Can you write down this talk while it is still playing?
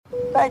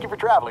Thank you for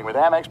traveling with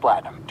Amex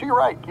Platinum. To your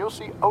right, you'll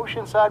see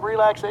oceanside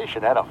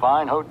relaxation at a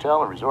fine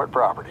hotel and resort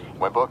property.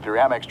 When booked through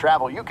Amex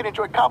Travel, you can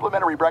enjoy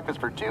complimentary breakfast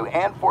for 2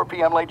 and 4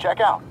 p.m. late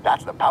checkout.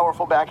 That's the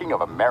powerful backing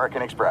of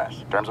American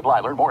Express. Terms apply.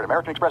 Learn more at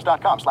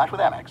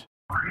americanexpress.com/withAmex.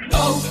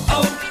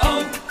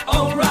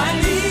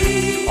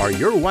 O'Reilly. Are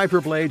your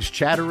wiper blades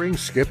chattering,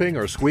 skipping,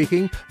 or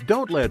squeaking?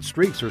 Don't let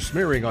streaks or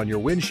smearing on your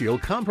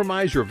windshield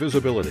compromise your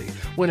visibility.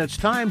 When it's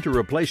time to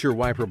replace your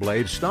wiper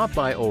blades, stop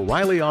by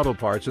O'Reilly Auto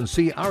Parts and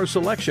see our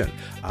selection.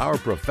 Our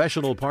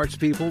professional parts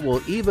people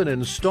will even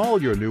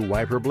install your new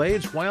wiper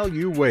blades while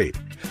you wait.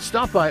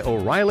 Stop by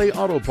O'Reilly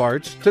Auto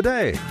Parts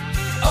today.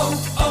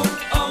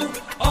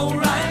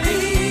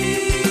 O'Reilly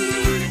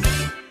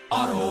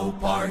Auto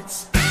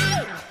Parts.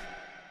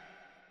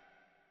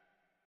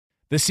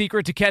 The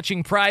secret to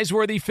catching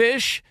prize-worthy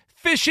fish?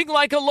 Fishing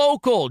like a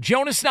local.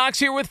 Jonas Knox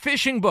here with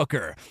Fishing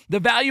Booker.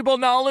 The valuable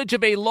knowledge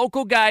of a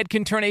local guide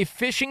can turn a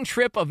fishing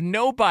trip of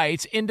no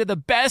bites into the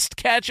best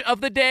catch of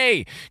the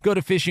day. Go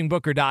to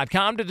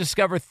fishingbooker.com to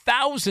discover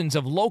thousands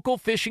of local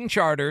fishing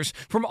charters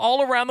from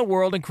all around the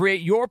world and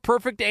create your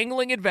perfect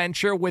angling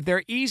adventure with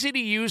their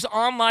easy-to-use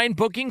online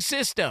booking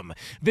system.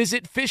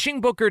 Visit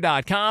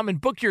fishingbooker.com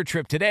and book your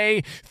trip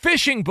today.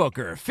 Fishing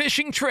Booker.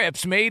 Fishing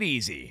trips made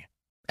easy.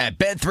 At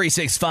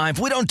Bet365,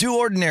 we don't do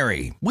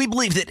ordinary. We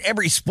believe that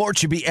every sport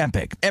should be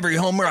epic. Every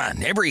home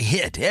run, every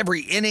hit,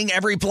 every inning,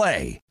 every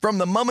play. From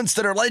the moments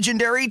that are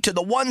legendary to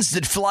the ones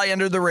that fly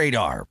under the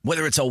radar.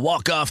 Whether it's a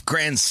walk-off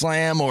grand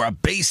slam or a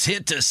base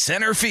hit to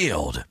center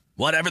field.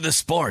 Whatever the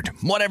sport,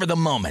 whatever the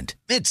moment.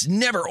 It's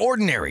never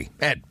ordinary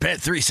at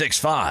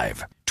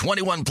Bet365.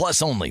 21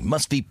 plus only.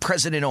 Must be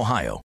present in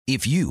Ohio.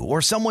 If you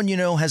or someone you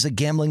know has a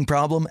gambling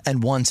problem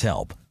and wants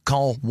help,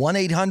 call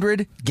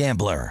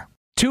 1-800-GAMBLER.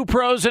 Two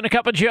pros and a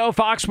cup of Joe,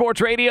 Fox Sports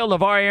Radio,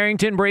 LeVar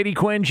Arrington, Brady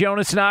Quinn,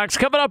 Jonas Knox.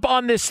 Coming up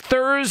on this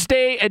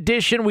Thursday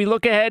edition, we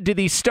look ahead to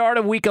the start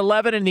of Week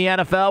 11 in the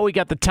NFL. We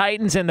got the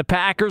Titans and the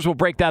Packers. We'll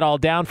break that all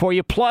down for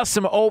you, plus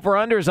some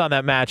over-unders on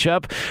that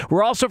matchup.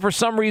 We're also, for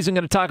some reason,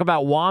 going to talk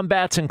about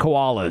wombats and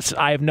koalas.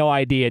 I have no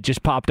idea. It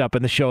just popped up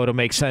in the show. It'll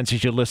make sense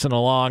as you listen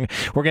along.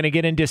 We're going to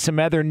get into some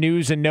other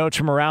news and notes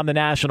from around the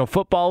National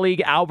Football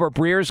League. Albert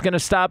Breer's going to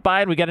stop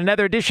by, and we got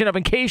another edition of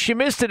In Case You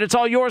Missed It. It's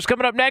all yours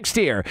coming up next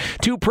here.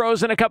 Two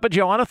pros and a cup of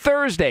Joe on a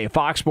Thursday,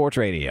 Fox Sports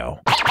Radio.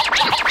 Now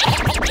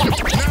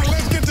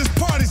let's get this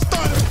party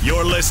started.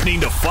 You're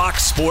listening to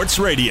Fox Sports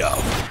Radio.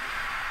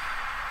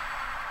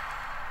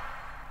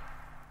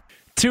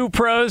 Two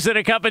pros and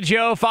a cup of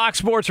Joe, Fox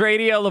Sports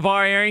Radio,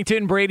 LeVar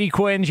Arrington, Brady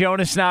Quinn,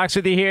 Jonas Knox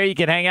with you here. You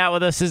can hang out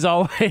with us as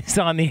always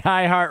on the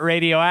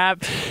iHeartRadio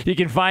app. You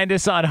can find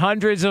us on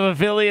hundreds of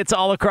affiliates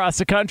all across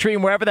the country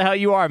and wherever the hell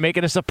you are,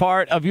 making us a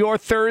part of your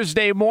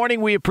Thursday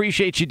morning. We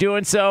appreciate you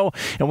doing so,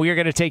 and we are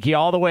going to take you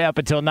all the way up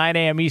until 9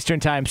 a.m. Eastern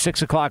Time,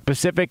 6 o'clock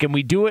Pacific, and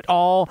we do it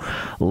all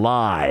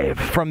live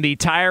from the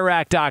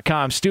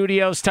TireRack.com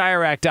studios.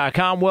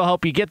 TireRack.com will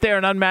help you get there.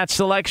 An unmatched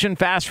selection,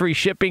 fast free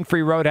shipping,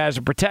 free road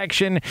hazard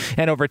protection,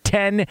 and over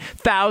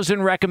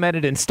 10,000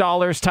 recommended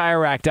installers.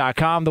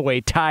 TireRack.com, the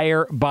way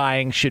tire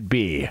buying should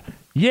be.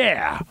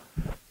 Yeah.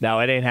 No,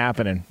 it ain't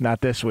happening.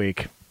 Not this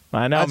week.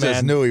 I know, I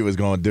just knew he was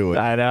going to do it.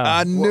 I know.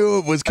 I knew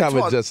it was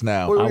coming just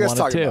now. What I were you guys wanted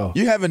talking to. about?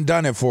 You haven't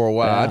done it for a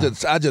while. Yeah.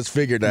 I just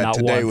figured that Not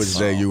today once. was the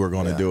day you were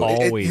going to do it.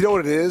 All week. You know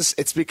what it is?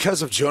 It's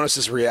because of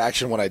Jonas's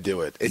reaction when I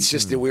do it. It's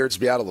just it weirds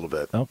me out a little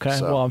bit. Okay.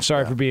 So, well, I'm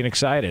sorry for being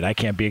excited. I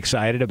can't be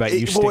excited about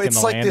you sticking it's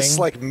the like landing.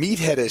 this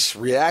meatheadish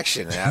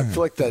reaction. And I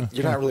feel like that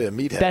you're not really a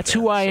meathead. That's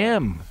who I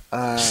am.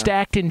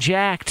 Stacked and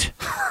jacked.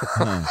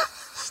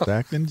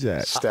 Stacked and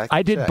jacked.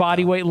 I did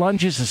body weight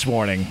lunges this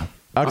morning.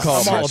 I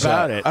called I'm my all shot.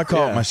 about it. I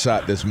called Yeah. my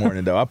shot this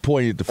morning, though. I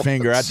pointed the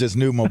finger. I just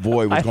knew my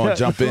boy was going to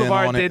jump in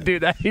LeVar on did it. do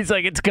that. He's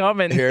like, it's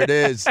coming. Here it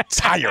is.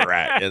 Tire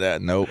rack.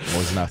 Nope,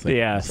 was nothing.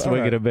 Yeah, It's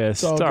swing and a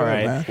miss. It's all good,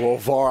 right. man. Well,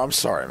 VAR, I'm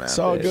sorry, man. It's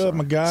all good,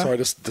 my guy. Sorry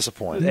to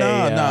disappoint.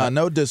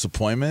 No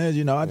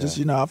disappointment.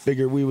 I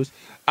figured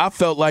I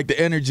felt like the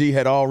energy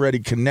had already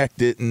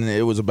connected and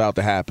it was about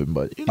to happen.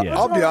 But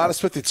I'll be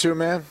honest with you too,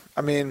 man.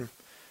 I mean,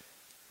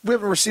 we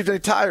haven't received any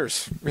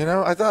tires.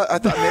 I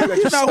thought maybe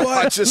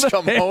I'd just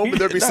come home and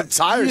there'd be some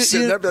tires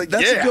sitting there. I'd be like,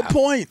 that's a good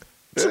point.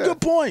 It's a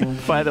good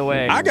point. By the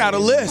way, I got a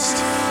list.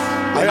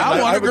 I want a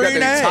haven't got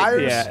green any egg.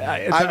 tires.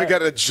 Yeah, I haven't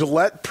got a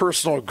Gillette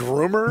personal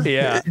groomer.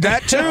 Yeah,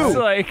 that too. It's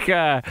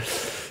like,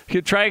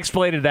 could try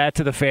explaining that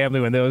to the family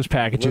when those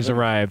packages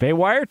arrive. Hey,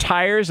 why are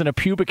tires and a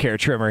pubic hair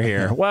trimmer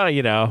here?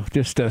 Well,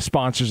 just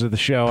sponsors of the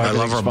show. I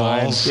love our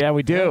balls. Yeah,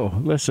 we do.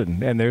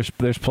 Listen, and there's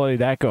plenty of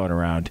that going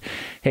around.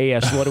 Hey,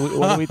 yes, what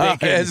are we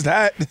thinking? Is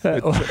that?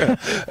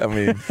 I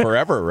mean,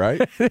 forever,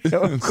 right?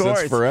 Of course.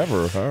 Since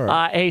forever. All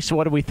right. Hey, so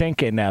what are we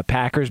thinking?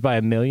 Packers by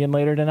 1 million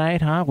later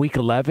tonight, huh? Week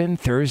 11,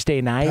 Thursday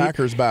night.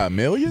 Packers by 1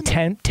 million?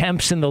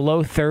 Temps in the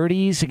low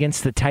 30s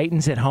against the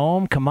Titans at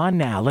home. Come on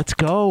now. Let's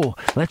go.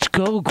 Let's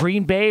go,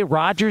 Green Bay. Sunday.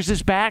 Rodgers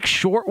is back.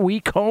 Short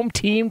week, home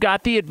team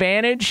got the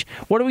advantage.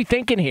 What are we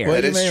thinking here?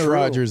 What do you mean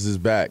Rodgers is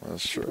back?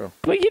 That's true.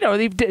 Well,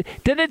 did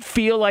it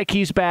feel like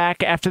he's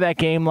back after that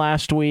game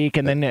last week?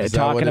 And then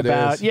talking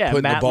about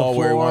putting Matt the ball LaFleur,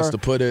 where he wants to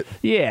put it.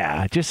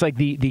 Yeah, just like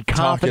the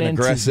confidence. Talking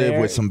aggressive is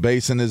there. with some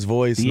bass in his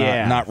voice.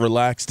 Not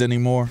relaxed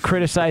anymore.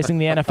 Criticizing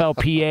the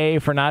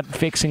NFLPA for not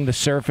fixing the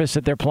surface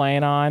that they're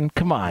playing on.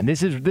 Come on,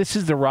 this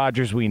is the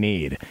Rodgers we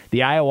need. The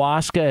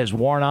ayahuasca has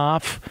worn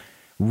off.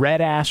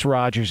 Red-ass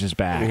Rodgers is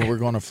back. Well, we're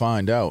going to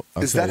find out.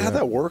 Is that how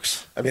that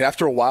works? I mean,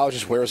 after a while, it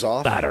just wears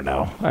off? I don't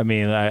know. I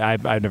mean,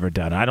 I've never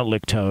done it. I don't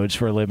lick toads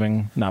for a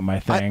living. Not my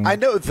thing. I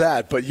know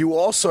that, but you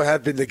also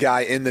have been the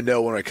guy in the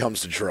know when it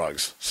comes to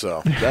drugs.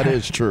 So that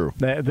is true.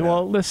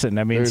 Well, listen,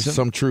 I mean, there's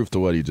some truth to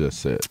what he just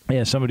said.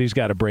 Yeah, somebody's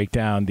got to break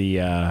down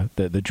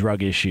the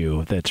drug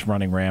issue that's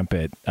running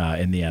rampant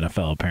in the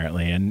NFL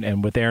apparently,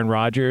 and with Aaron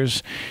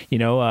Rodgers,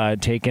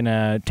 taking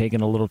a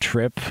little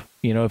trip.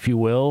 If you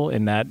will,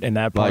 in that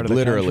part of the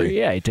literally. country.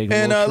 Yeah, he takes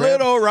a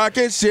little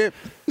rocket ship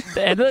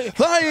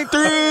flying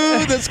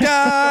through the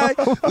sky,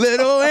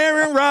 little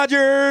Aaron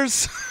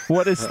Rodgers.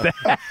 What is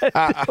that?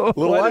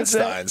 Little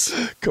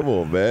Einsteins. Come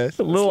on, man.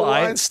 Little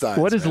Einsteins.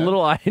 What is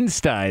Little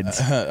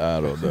Einsteins? I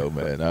don't know,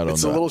 man. I don't know.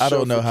 It's a little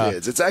show for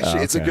kids. It's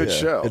actually it's a good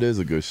show. It is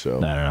a good show. I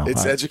don't know.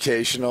 It's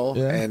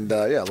educational and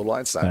Little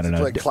Einsteins. They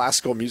play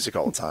classical music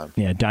all the time.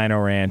 Yeah, Dino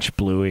Ranch,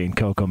 Bluey, and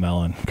Coco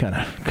Melon kind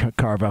of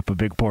carve up a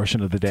big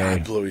portion of the day.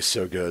 God, Bluey's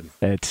so good.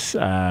 It's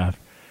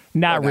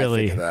not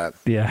really. That.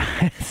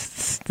 Yeah,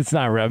 it's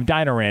not real.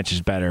 Dino Ranch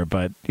is better,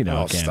 but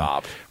again,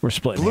 stop. We're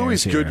splitting.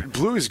 Bluey's hairs here. good.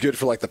 Bluey's good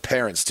for like the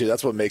parents too.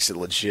 That's what makes it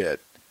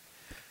legit.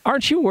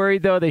 Aren't you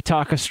worried though? They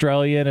talk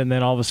Australian, and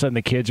then all of a sudden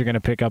the kids are going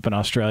to pick up an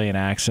Australian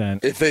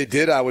accent. If they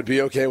did, I would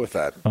be okay with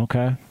that.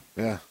 Okay.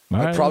 Yeah. All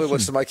I'd probably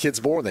listen to my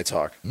kids more when they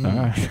talk. All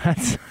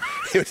right.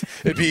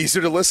 It'd be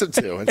easier to listen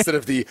to instead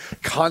of the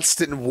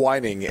constant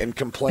whining and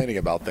complaining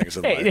about things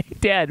in life. Hey,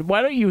 Dad,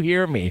 why don't you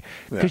hear me?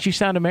 Because you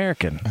sound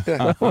American.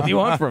 What do you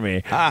want from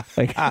me?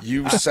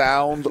 You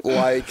sound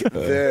like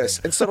this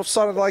instead of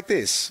sounding like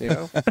this.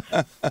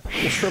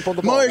 Shrimp on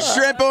the bar. More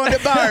shrimp on the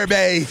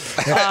barbie.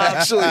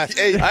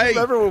 Actually, hey,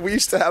 remember when we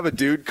used to have a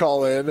dude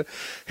call in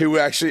who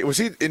actually was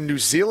he in New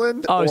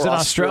Zealand? Oh, he's in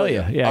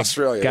Australia. Yeah,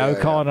 Australia. Guy would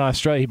call in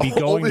Australia. He'd be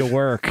going to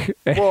work.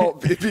 Well,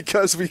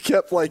 because we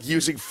kept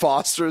using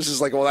Foster's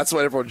is well, that's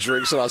what everyone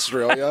drinks in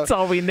Australia. That's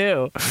all we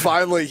knew.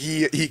 Finally,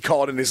 he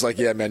called in and he's like,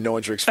 yeah, man, no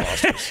one drinks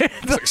Foster's.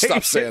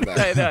 Stop saying that.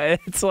 I know.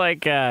 It's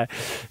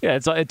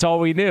it's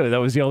all we knew. That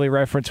was the only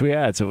reference we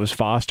had. So it was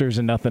Foster's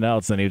and nothing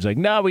else. Then he was like,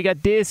 no, we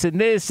got this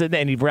and this. And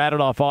then he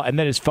rattled off all. And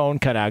then his phone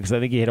cut out because I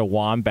think he hit a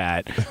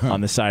wombat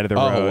on the side of the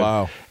road. Oh,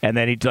 wow. And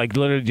then he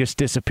literally just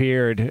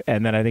disappeared.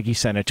 And then I think he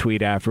sent a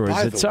tweet afterwards.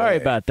 Said, sorry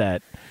about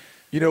that.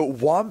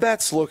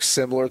 Wombats look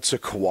similar to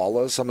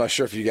koalas. I'm not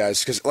sure if you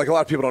guys, because a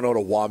lot of people don't know what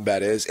a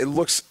wombat is. It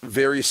looks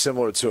very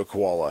similar to a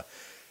koala.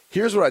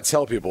 Here's what I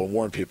tell people and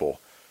warn people.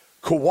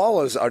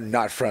 Koalas are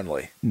not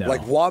friendly. No.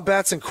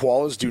 Wombats and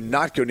koalas do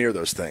not go near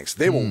those things.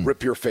 They will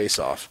rip your face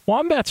off.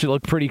 Wombats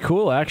look pretty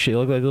cool, actually. They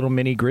look like little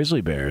mini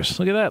grizzly bears.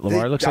 Look at that,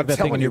 LeVar. Looks like that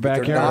thing in your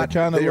backyard.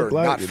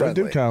 They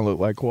do kind of look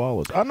like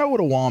koalas. I know what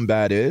a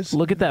wombat is.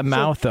 Look at that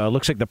mouth, though. It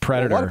looks like the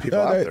Predator. A lot of people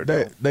out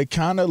there they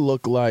kind of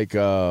look like,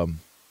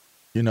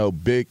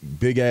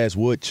 big ass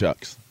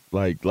woodchucks.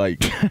 Like, I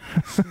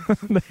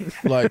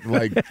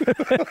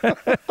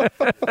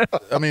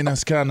mean,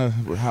 that's kind of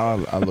how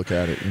I look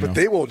at it. But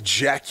they will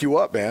jack you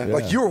up, man.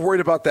 Yeah. You were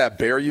worried about that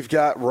bear you've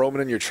got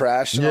roaming in your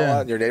trash and all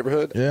that in your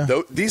neighborhood. Yeah.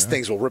 These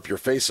things will rip your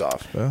face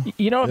off. Yeah.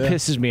 You know what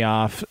pisses me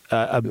off?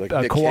 A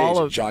Nick koala,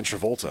 Cage and John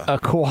Travolta. A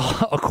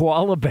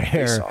koala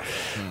bear.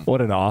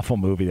 What an awful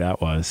movie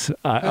that was.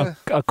 A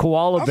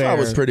koala bear. I thought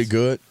it was pretty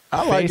good.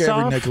 I like Face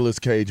every Off? Nicolas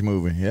Cage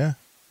movie. Yeah,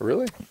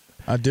 Really?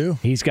 I do.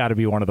 He's got to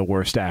be one of the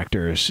worst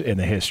actors in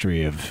the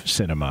history of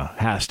cinema.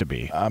 Has to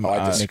be. I'm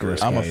Nicolas a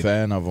Cage.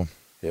 fan of him.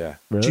 Yeah.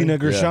 Really? Gina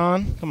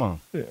Gershon? Come on.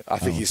 I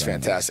think he's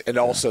fantastic. And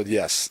also,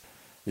 yes.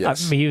 I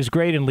mean, he was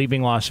great in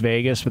Leaving Las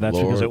Vegas, but that's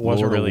because it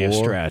wasn't Lord of really a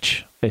War.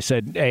 stretch. They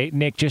said, "Hey,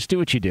 Nick, just do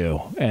what you do,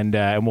 and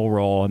we'll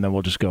roll, and then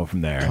we'll just go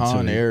from there."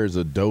 Con Air is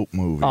a dope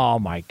movie. Oh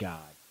my God!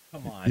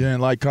 Come on. You didn't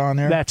like Con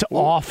Air? That's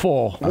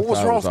awful. What was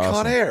thought it wrong was with Con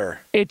awesome.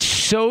 Air? It's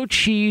so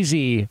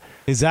cheesy.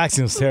 His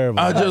accent's terrible.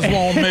 I just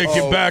want to make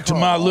it back to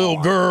my little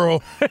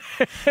girl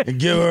and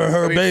give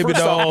her baby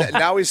first doll. off,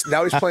 now he's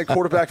playing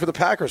quarterback for the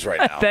Packers right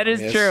now. That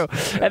is true.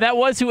 And that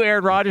was who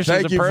Aaron Rodgers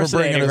was Thank you for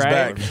bringing impersonating, us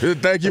right?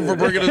 back. Thank you for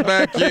bringing us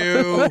back,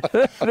 you.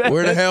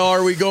 Where the hell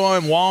are we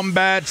going?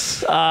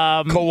 Wombats,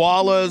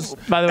 koalas,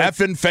 by the way,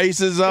 effing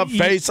faces up,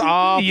 face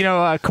off.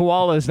 A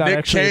koala is not Nick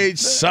actually Cage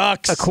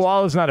sucks. a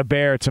koala is not a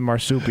bear; it's a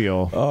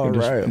marsupial. Oh, I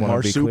just right.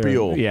 wanna be clear.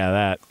 Marsupial. Yeah,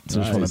 that.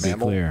 Just want to be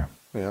Mammal? clear.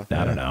 Yeah.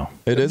 I don't know.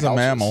 It is a pouches.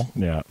 mammal.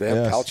 Yeah, They have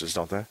Yes. pouches,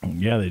 don't they?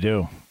 yeah, they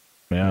do.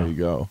 Yeah, There you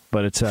go.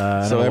 but it's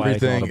I don't know why they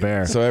call it a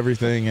bear. So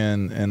everything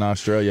in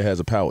Australia has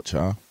a pouch,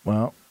 huh?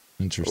 Well,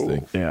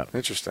 Interesting. Yeah.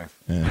 Interesting.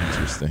 Yeah,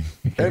 interesting.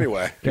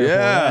 Anyway.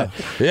 Yeah.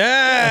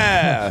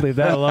 Leave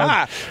that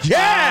alone.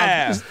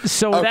 Yeah.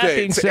 So with that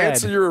being to said,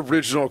 answer your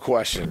original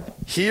question,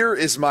 here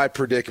is my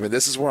predicament.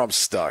 This is where I'm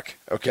stuck,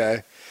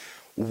 okay?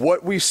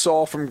 What we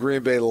saw from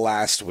Green Bay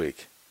last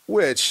week,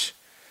 which,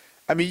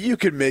 I mean, you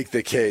could make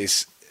the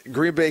case.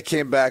 Green Bay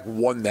came back,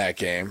 won that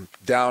game,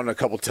 down a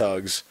couple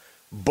tugs,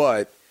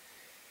 but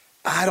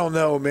I don't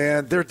know,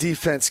 man. Their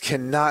defense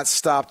cannot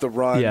stop the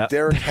run. Yeah.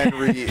 Derrick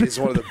Henry is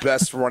one of the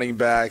best running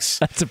backs.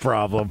 that's a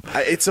problem.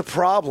 It's a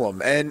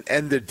problem. And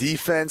the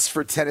defense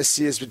for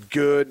Tennessee has been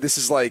good. This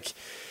is like,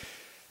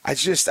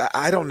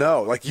 I don't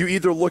know. Like, you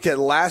either look at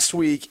last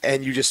week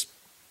and you just,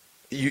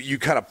 you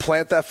kind of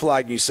plant that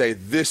flag and you say,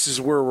 this is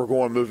where we're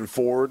going moving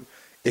forward,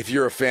 if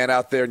you're a fan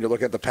out there and you're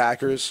looking at the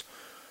Packers,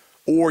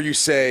 or you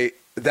say,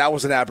 that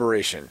was an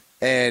aberration.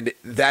 And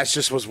that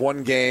just was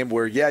one game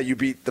where, yeah, you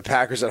beat the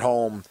Packers at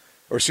home,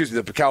 or excuse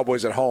me, the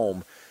Cowboys at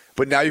home,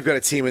 but now you've got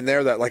a team in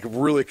there that like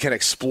really can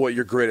exploit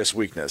your greatest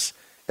weakness,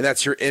 and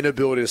that's your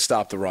inability to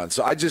stop the run.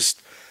 So I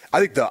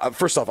think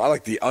first off, I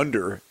like the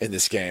under in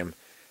this game,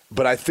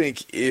 but I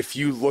think if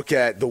you look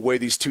at the way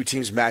these two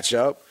teams match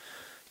up,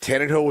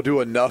 Tannehill will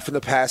do enough in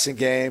the passing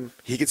game.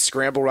 He could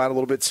scramble around a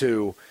little bit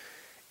too.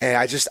 And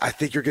I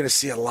think you're going to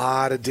see a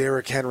lot of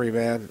Derrick Henry,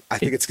 man. I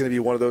think it's going to be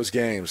one of those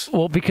games.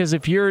 Well, because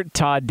if you're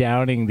Todd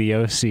Downing, the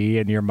OC,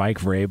 and you're Mike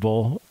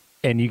Vrabel,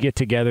 and you get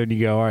together and you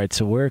go, all right,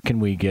 so where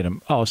can we get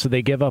him? Oh, so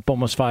they give up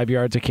almost 5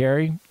 yards a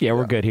carry? Yeah,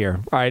 we're good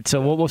here. All right,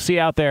 so we'll see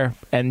out there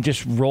and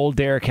just roll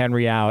Derrick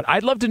Henry out.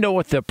 I'd love to know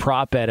what the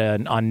prop bet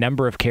on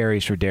number of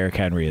carries for Derrick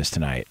Henry is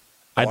tonight.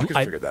 I can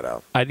figure that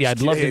out.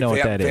 I'd love to know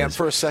what that is. Vamp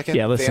for a second.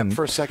 Yeah, listen. Vamp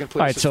for a second,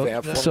 please. All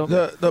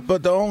right,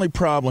 But the only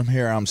problem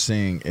here I'm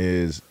seeing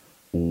is,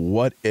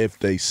 what if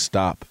they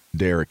stop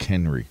Derrick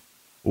Henry?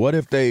 What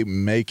if they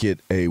make it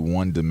a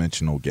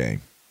one-dimensional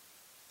game?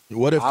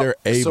 What if they're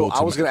able to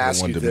make it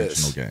a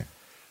one-dimensional game?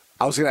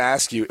 I was going to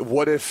ask you,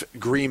 what if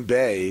Green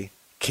Bay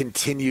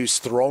continues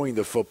throwing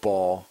the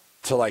football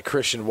to like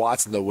Christian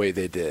Watson the way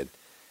they did?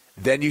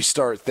 Then you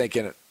start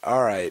thinking,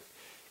 all right,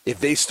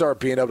 if they start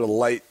being able to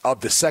light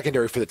up the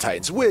secondary for the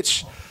Titans,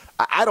 which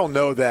I don't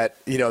know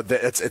that,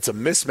 that it's a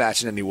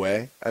mismatch in any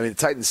way. I mean, the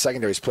Titans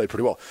secondary's played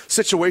pretty well.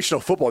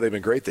 Situational football, they've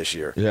been great this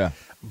year. Yeah.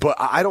 But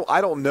I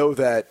don't know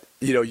that,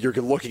 you're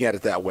looking at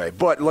it that way.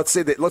 But let's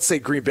say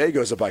Green Bay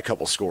goes up by a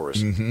couple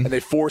scores and they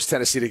force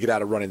Tennessee to get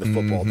out of running the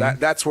football.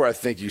 That's where I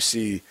think you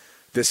see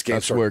this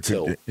game start to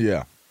tilt.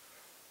 Yeah.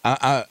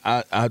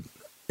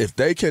 If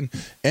they can,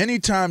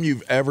 anytime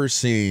you've ever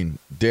seen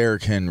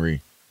Derrick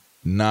Henry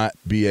not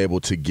be able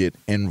to get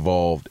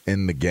involved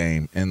in the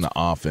game, in the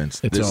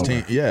offense, it's this over.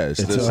 team,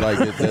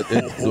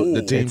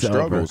 the team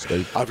struggles.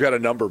 I've got a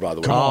number, by the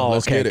way.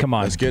 Let's get it. Come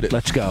on. Let's get it.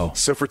 Let's go.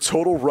 So for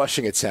total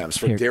rushing attempts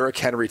for Derrick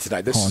Henry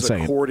tonight, this is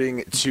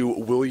according to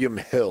William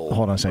Hill.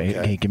 Hold on a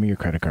second. Hey, give me your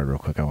credit card real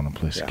quick. I want to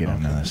please get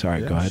into this. All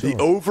right, go ahead. The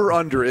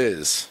over-under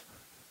is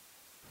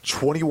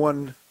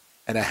 21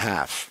 and a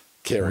half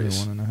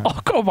carries.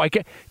 Oh my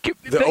God.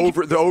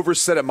 The over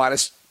set at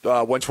minus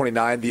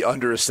 129. The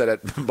under is set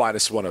at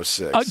minus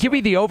 106. Give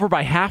me the over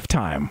by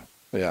halftime.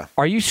 Yeah.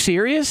 Are you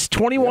serious?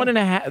 21 and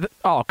a half?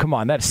 Oh, come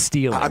on. That's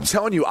stealing. I'm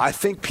telling you, I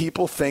think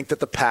people think that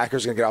the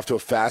Packers are going to get off to a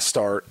fast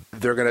start.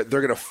 They're going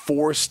to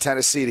force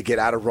Tennessee to get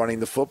out of running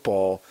the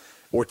football,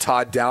 or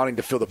Todd Downing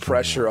to feel the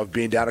pressure of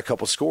being down a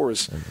couple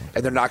scores,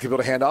 and they're not going to be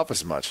able to hand off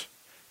as much.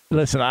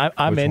 Listen,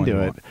 I'm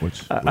into it. Which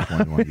one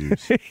you want to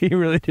use? He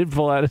really did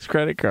pull out his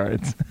credit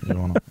cards.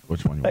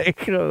 Which one you want?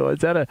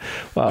 Is that a?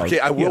 Wow, okay,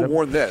 I will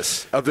warn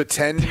this: of the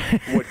 10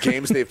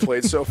 games they've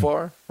played so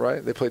far,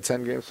 right? They played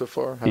 10 games so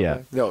far. Yeah.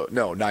 No,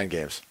 9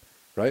 games,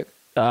 right?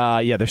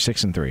 Yeah, they're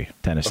 6-3.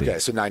 Tennessee. Okay,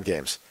 so 9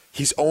 games.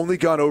 He's only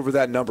gone over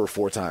that number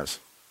 4 times.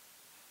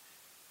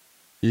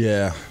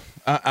 Yeah,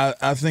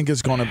 I think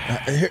it's going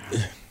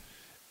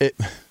to.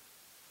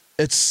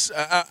 It's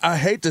I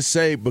hate to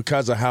say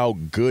because of how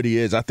good he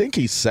is. I think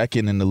he's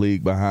second in the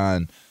league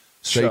behind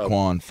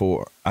Saquon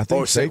for. I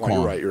think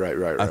Saquon. You're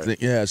right. I think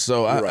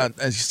So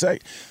as you say,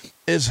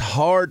 it's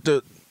hard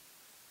to.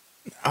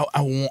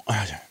 I want.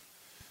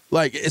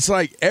 Like it's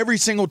like every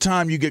single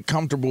time you get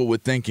comfortable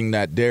with thinking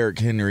that Derrick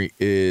Henry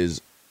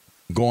is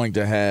going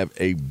to have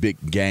a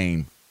big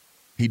game,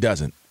 he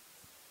doesn't.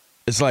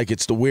 It's like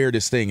it's the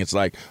weirdest thing. It's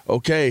like,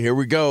 okay, here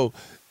we go.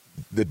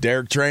 The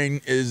Derrick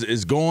train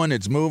is going.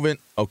 It's moving.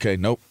 Okay,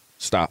 nope.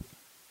 Stop.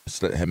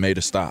 Have made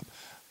a stop.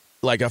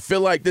 Like I feel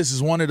like this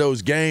is one of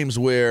those games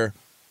where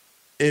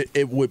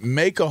it would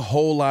make a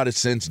whole lot of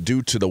sense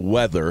due to the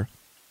weather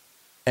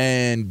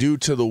and due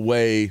to the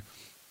way,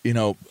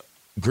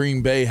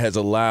 Green Bay has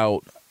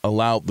allowed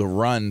the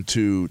run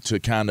to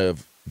kind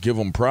of give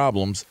them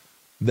problems,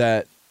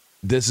 that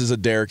this is a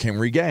Derrick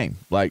Henry game.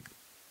 Like,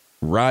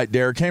 ride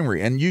Derrick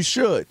Henry. And you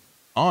should.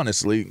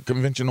 Honestly,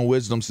 conventional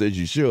wisdom says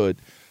you should.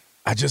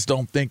 I just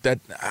don't think that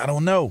 – I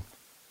don't know.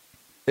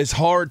 It's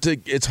hard to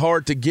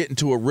get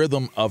into a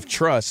rhythm of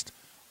trust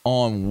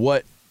on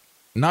what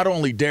not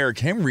only Derrick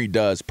Henry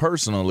does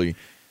personally,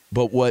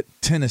 but what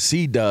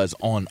Tennessee does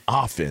on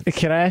offense.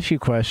 Can I ask you a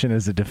question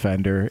as a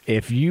defender?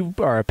 If you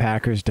are a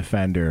Packers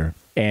defender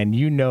and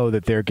you know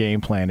that their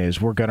game plan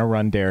is we're going to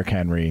run Derrick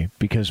Henry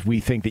because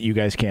we think that you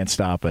guys can't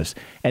stop us,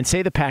 and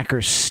say the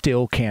Packers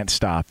still can't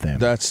stop them.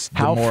 That's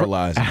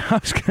demoralizing. I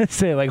was going to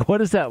say, like,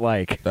 what is that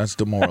like? That's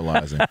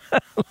demoralizing.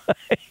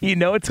 You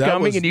know it's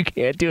coming and you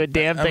can't do a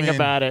damn thing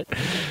about it.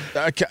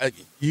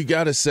 You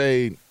got to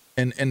say,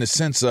 in the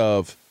sense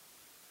of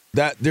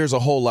that, there's a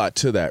whole lot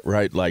to that,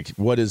 right? Like,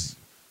 what is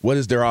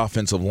their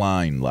offensive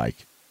line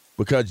like?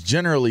 Because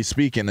generally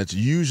speaking, it's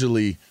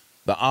usually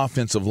the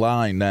offensive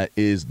line that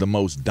is the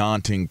most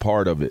daunting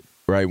part of it,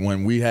 right?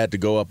 When we had to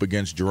go up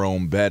against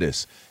Jerome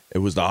Bettis, it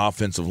was the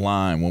offensive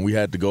line. When we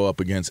had to go up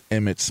against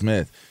Emmitt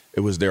Smith, it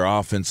was their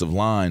offensive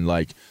line.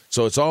 Like,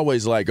 so it's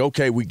always like,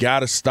 okay, we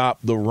got to stop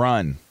the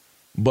run.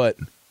 But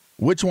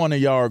which one of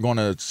y'all are going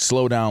to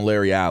slow down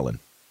Larry Allen?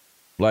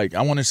 Like,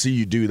 I want to see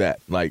you do that.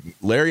 Like,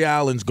 Larry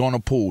Allen's going to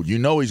pull. You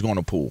know he's going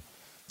to pull.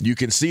 You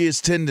can see his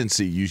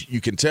tendency.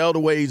 You can tell the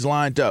way he's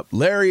lined up.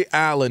 Larry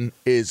Allen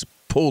is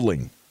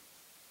pulling.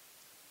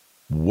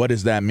 What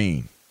does that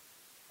mean?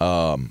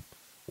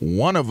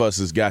 One of us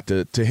has got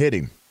to hit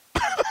him.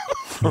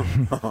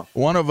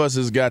 One of us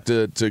has got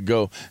to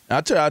go.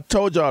 I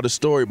told y'all the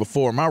story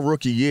before. My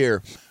rookie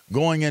year,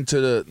 going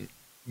into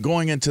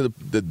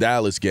the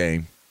Dallas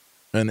game,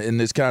 and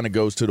this kind of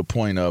goes to the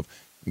point of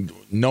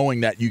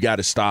knowing that you got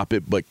to stop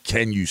it, but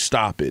can you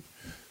stop it?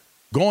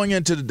 Going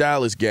into the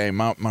Dallas game,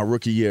 my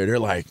rookie year, they're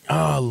like,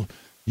 oh,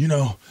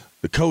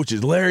 the coach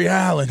is Larry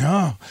Allen,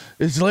 huh?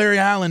 It's Larry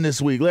Allen this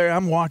week. Larry,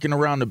 I'm walking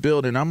around the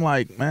building. I'm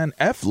like, man,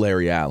 F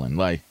Larry Allen.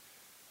 Like,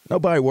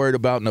 nobody worried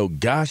about no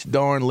gosh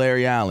darn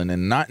Larry Allen,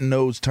 and not in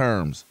those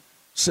terms.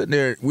 Sitting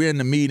there, we're in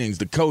the meetings.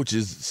 The coach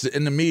is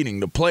in the meeting.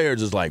 The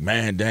players is like,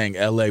 man, dang,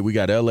 L.A., we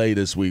got L.A.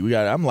 this week.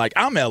 I'm like,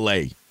 I'm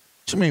L.A. What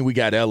you mean we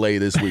got L.A.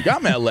 this week?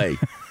 I'm L.A.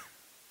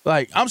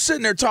 Like, I'm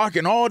sitting there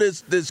talking all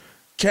this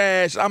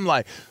cash. I'm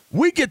like,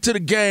 we get to the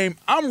game,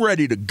 I'm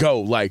ready to go.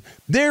 Like,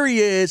 there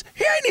he is.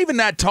 He ain't even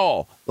that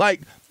tall.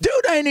 Like, dude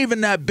ain't even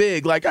that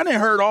big. Like, I done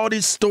heard all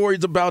these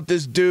stories about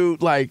this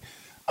dude. Like,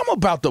 I'm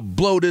about to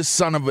blow this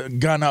son of a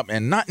gun up,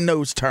 and not in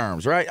those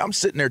terms, right? I'm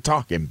sitting there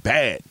talking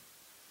bad.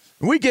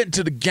 We get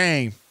into the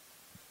game,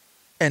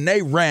 and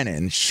they ran it.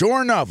 And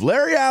sure enough,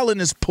 Larry Allen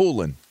is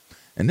pulling.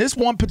 And this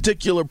one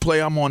particular play,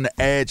 I'm on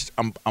the edge.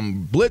 I'm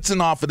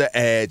blitzing off of the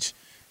edge,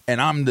 and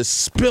I'm the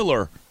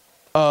spiller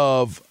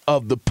of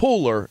the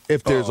puller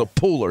if there's a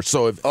puller.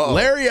 So if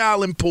Larry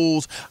Allen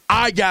pulls,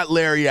 I got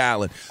Larry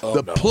Allen.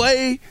 The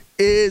play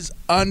is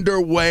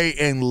underway,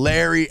 and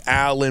Larry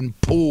Allen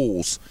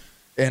pulls.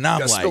 And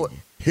I'm like,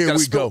 here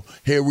we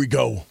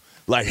go.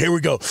 Like, here we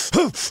go.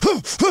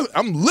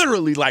 I'm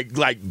literally like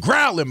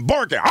growling,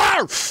 barking.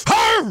 Arf,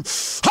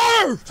 arf,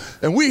 arf.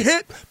 And we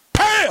hit,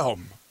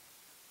 bam!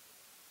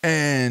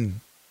 And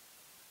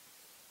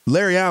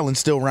Larry Allen's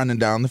still running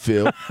down the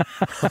field.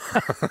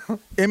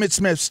 Emmitt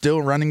Smith's still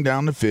running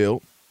down the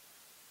field.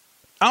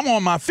 I'm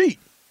on my feet.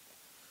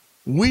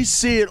 We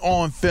see it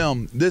on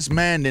film. This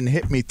man didn't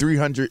hit me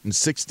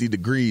 360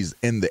 degrees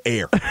in the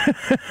air.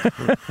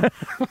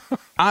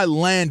 I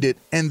landed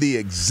in the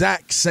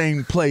exact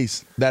same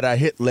place that I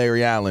hit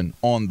Larry Allen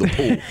on the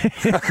pool.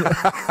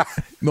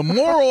 The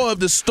moral of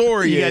the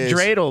story is you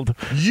got dreidled.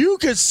 You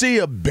could see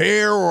a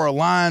bear or a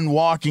lion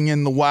walking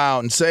in the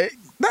wild and say,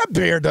 that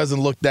bear doesn't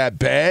look that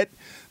bad.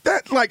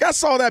 I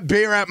saw that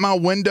bear at my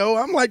window.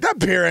 I'm like, that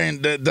bear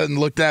doesn't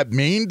look that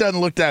mean, doesn't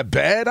look that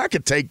bad. I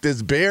could take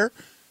this bear.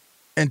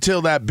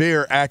 Until that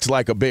bear acts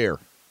like a bear.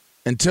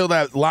 Until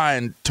that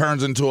lion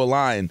turns into a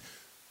lion.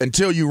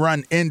 Until you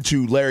run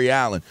into Larry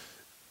Allen.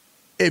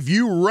 If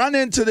you run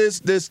into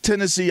this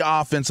Tennessee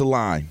offensive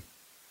line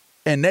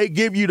and they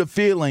give you the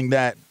feeling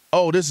that,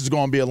 oh, this is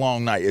going to be a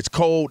long night. It's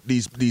cold.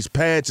 These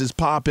pads is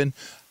popping.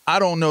 I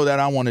don't know that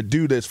I want to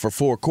do this for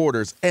 4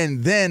 quarters.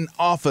 And then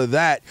off of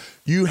that,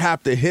 you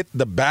have to hit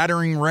the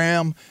battering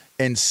ram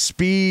and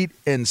speed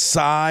and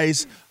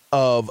size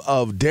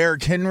of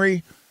Derrick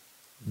Henry.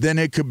 Then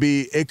it could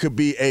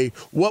be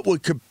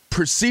what could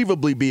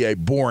perceivably be a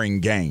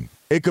boring game.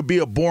 It could be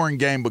a boring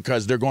game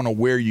because they're going to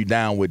wear you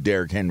down with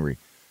Derrick Henry.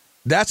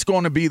 That's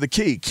going to be the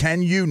key.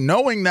 Can you,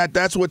 knowing that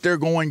that's what they're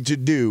going to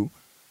do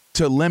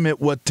to limit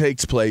what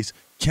takes place,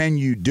 can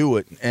you do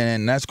it?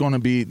 And that's going to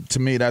be, to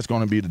me, that's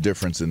going to be the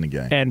difference in the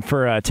game. And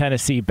for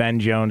Tennessee,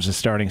 Ben Jones, the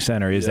starting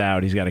center, is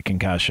out. He's got a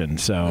concussion.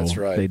 So that's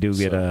right. They do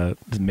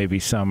get maybe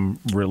some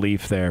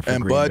relief there for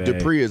and Green Bud Bay.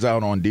 Dupree is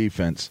out on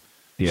defense.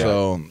 Yeah.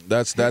 So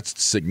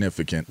that's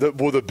significant.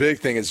 The big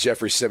thing is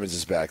Jeffrey Simmons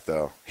is back,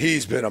 though.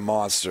 He's been a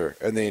monster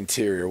in the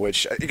interior,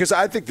 because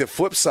I think the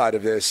flip side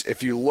of this,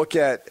 if you look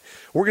at,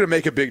 we're going to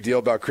make a big deal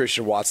about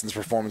Christian Watson's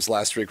performance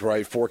last week,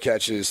 right? 4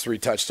 catches, 3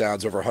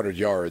 touchdowns, over 100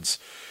 yards.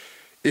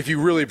 If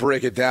you really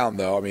break it down,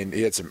 though, I mean,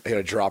 he had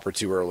a drop or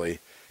two early.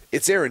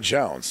 It's Aaron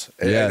Jones.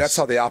 Yes. And that's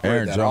how they operate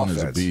Aaron that Jones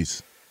offense. is a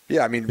beast.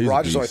 Yeah, I mean,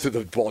 Rodgers only threw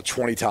the ball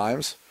 20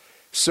 times.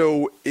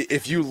 So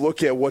if you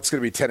look at what's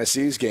going to be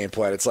Tennessee's game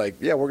plan, it's like,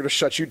 yeah, we're going to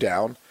shut you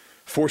down,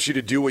 force you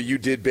to do what you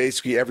did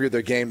basically every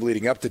other game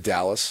leading up to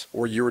Dallas,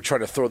 where you were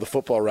trying to throw the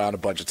football around a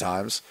bunch of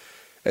times.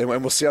 And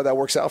we'll see how that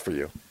works out for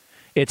you.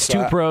 It's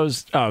so two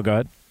pros. Oh, go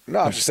ahead. No,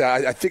 I'm just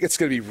saying, I think it's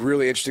going to be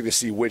really interesting to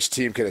see which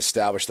team can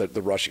establish the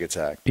rushing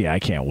attack. Yeah, I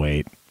can't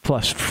wait.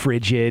 Plus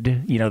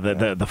frigid,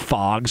 the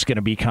fog's going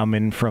to be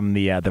coming from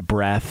the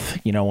breath,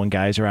 when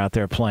guys are out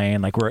there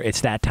playing. Like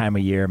it's that time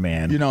of year,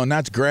 man. And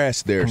that's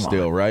grass there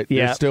still, right?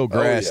 Yeah. There's still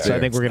grass there. So I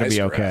think we're going to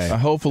be okay.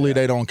 Hopefully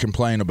they don't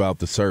complain about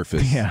the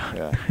surface.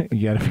 Yeah.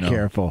 You got to be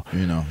careful.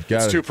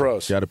 It's two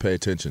pros. Got to pay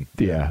attention.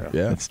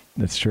 Yeah.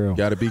 That's true.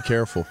 Got to be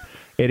careful.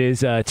 It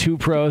is two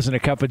pros and a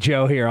cup of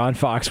Joe here on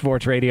Fox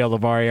Sports Radio.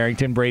 LeVar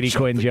Arrington, Brady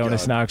Quinn,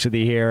 Jonas Knox with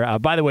you here.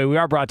 By the way, we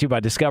are brought to you by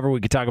Discover. We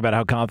could talk about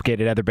how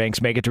complicated other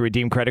banks make it to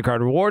redeem credit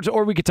card rewards,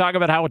 or we could talk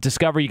about how at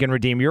Discover you can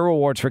redeem your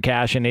rewards for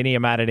cash in any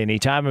amount at any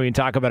time. And we can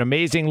talk about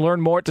amazing. Learn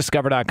more at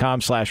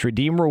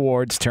discover.com/redeem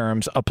rewards.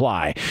 Terms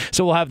apply.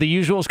 So we'll have the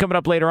usuals coming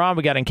up later on.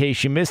 We got In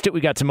Case You Missed It. We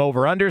got some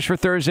over-unders for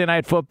Thursday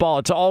Night Football.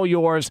 It's all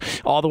yours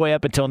all the way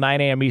up until 9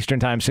 a.m. Eastern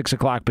Time, 6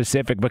 o'clock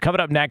Pacific. But coming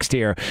up next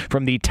here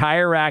from the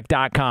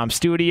TireRack.com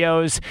studios,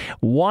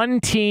 one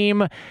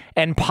team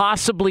and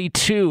possibly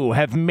two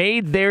have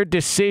made their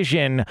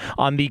decision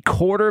on the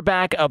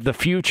quarterback of the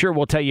future.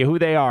 We'll tell you who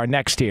they are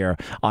next here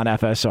on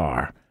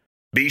FSR.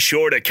 Be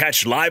sure to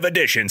catch live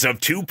editions of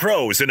Two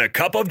Pros and a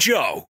Cup of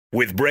Joe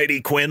with Brady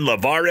Quinn,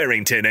 LeVar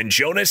Arrington, and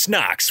Jonas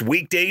Knox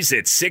weekdays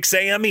at 6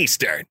 a.m.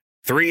 Eastern,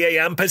 3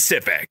 a.m.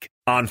 Pacific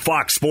on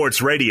Fox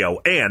Sports Radio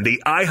and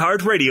the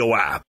iHeartRadio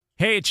app.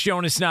 Hey, it's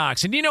Jonas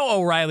Knox, and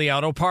O'Reilly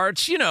Auto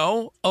Parts,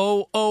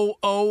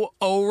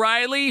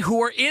 O'Reilly,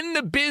 who are in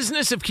the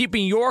business of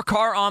keeping your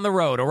car on the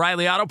road.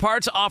 O'Reilly Auto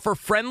Parts offer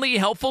friendly,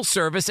 helpful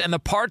service and the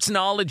parts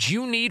knowledge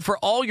you need for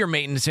all your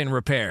maintenance and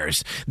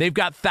repairs. They've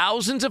got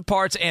thousands of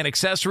parts and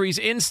accessories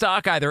in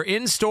stock, either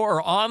in-store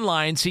or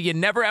online, so you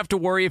never have to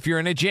worry if you're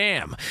in a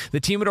jam. The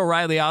team at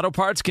O'Reilly Auto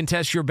Parts can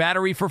test your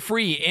battery for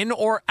free in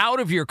or out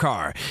of your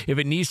car. If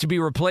it needs to be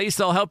replaced,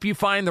 they'll help you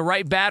find the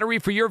right battery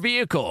for your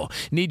vehicle.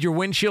 Need your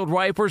windshield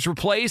wipers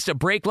replaced, a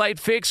brake light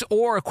fix,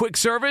 or a quick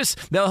service?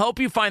 They'll help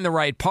you find the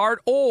right part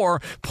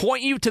or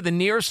point you to the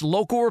nearest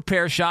local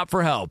repair shop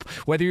for help.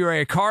 Whether you're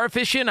a car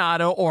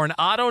aficionado or an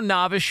auto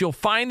novice, you'll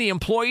find the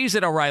employees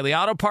at O'Reilly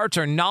Auto Parts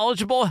are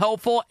knowledgeable,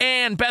 helpful,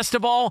 and best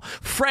of all,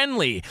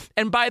 friendly.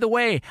 And by the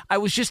way, I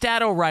was just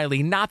at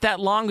O'Reilly not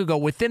that long ago,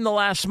 within the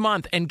last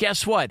month, and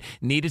guess what?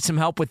 Needed some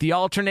help with the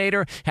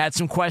alternator, had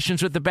some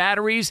questions with the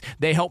batteries.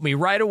 They helped me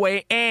right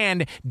away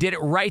and did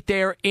it right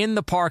there in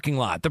the parking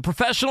lot. The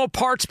professional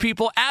parts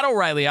people at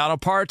O'Reilly Auto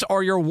Parts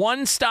are your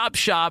one-stop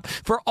shop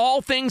for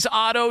all things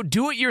auto,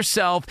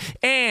 do-it-yourself,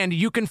 and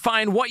you can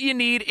find what you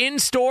need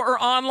in-store or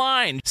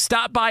online.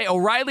 Stop by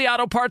O'Reilly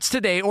Auto Parts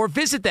today or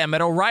visit them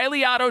at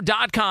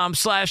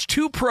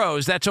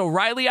O'ReillyAuto.com/2pros. That's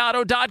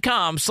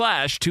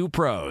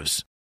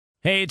O'ReillyAuto.com/2pros.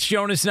 Hey, it's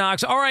Jonas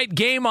Knox. All right,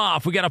 game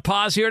off. We got to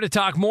pause here to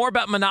talk more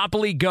about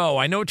Monopoly Go.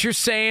 I know what you're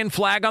saying,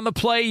 flag on the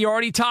play. You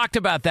already talked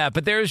about that,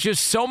 but there's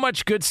just so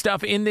much good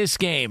stuff in this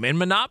game. In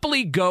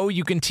Monopoly Go,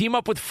 you can team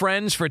up with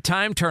friends for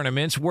time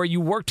tournaments where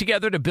you work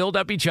together to build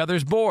up each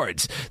other's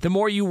boards. The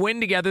more you win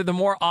together, the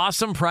more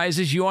awesome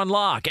prizes you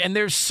unlock, and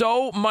there's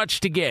so much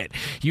to get.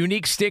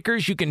 Unique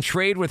stickers you can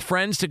trade with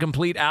friends to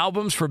complete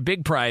albums for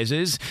big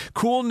prizes,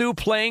 cool new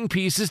playing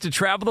pieces to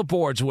travel the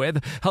boards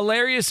with,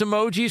 hilarious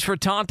emojis for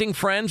taunting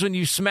friends when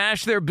you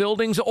smash their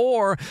buildings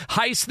or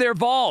heist their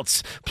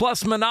vaults.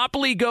 Plus,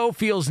 Monopoly Go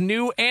feels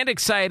new and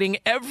exciting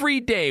every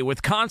day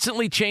with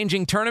constantly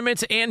changing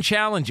tournaments and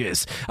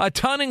challenges. A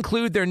ton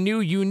include their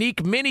new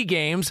unique mini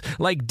games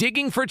like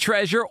digging for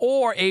treasure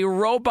or a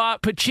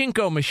robot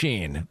pachinko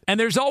machine. And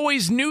there's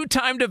always new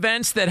timed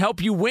events that help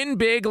you win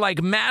big,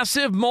 like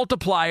massive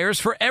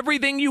multipliers for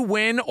everything you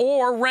win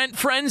or rent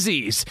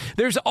frenzies.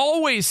 There's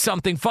always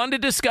something fun to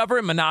discover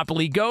in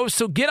Monopoly Go,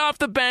 so get off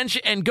the bench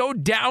and go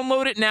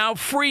download it now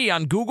free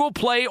on Google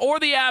Play or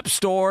the App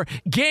Store.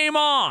 Game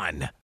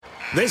on!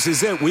 This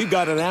is it. We've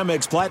got an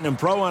Amex Platinum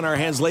Pro on our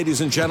hands,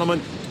 ladies and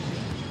gentlemen.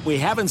 We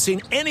haven't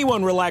seen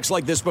anyone relax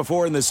like this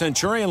before in the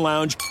Centurion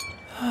Lounge.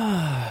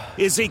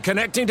 Is he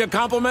connecting to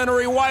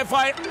complimentary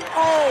Wi-Fi?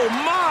 Oh,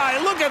 my!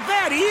 Look at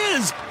that! He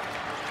is!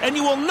 And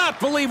you will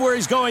not believe where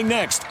he's going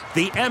next.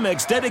 The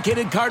Amex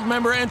dedicated card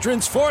member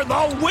entrance for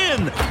the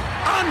win.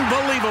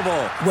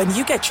 Unbelievable. When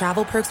you get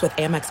travel perks with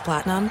Amex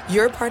Platinum,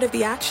 you're part of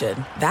the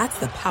action. That's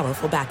the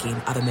powerful backing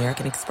of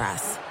American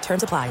Express.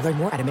 Terms apply. Learn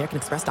more at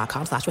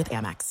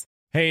americanexpress.com/withAmex.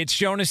 Hey, it's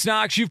Jonas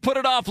Knox. You've put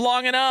it off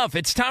long enough.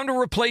 It's time to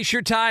replace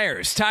your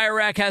tires. Tire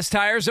Rack has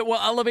tires that will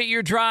elevate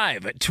your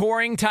drive.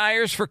 Touring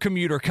tires for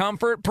commuter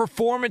comfort,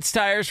 performance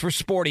tires for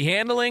sporty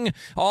handling,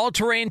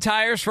 all-terrain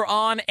tires for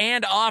on-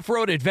 and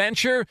off-road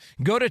adventure.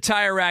 Go to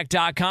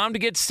TireRack.com to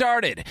get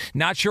started.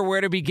 Not sure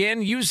where to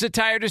begin? Use the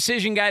Tire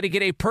Decision Guide to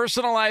get a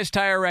personalized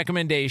tire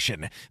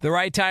recommendation. The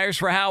right tires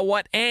for how,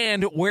 what,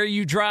 and where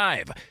you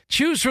drive.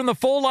 Choose from the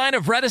full line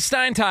of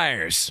Vredestein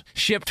tires.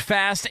 Shipped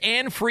fast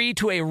and free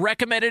to a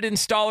recommended installation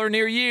installer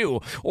near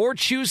you, or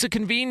choose the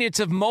convenience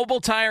of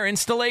mobile tire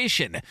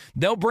installation.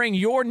 They'll bring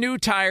your new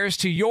tires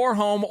to your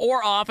home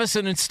or office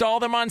and install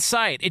them on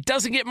site. It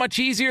doesn't get much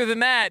easier than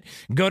that.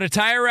 Go to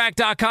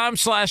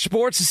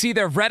TireRack.com/sports to see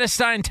their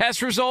Vredestein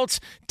test results,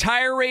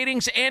 tire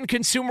ratings, and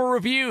consumer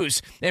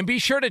reviews. And be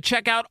sure to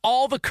check out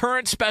all the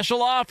current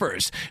special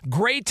offers.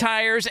 Great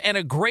tires and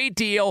a great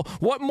deal.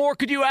 What more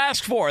could you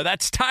ask for?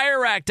 That's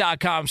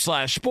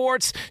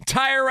TireRack.com/sports.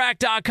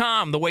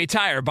 TireRack.com, the way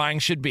tire buying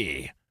should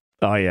be.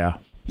 Oh, yeah.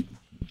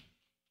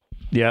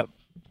 Yep.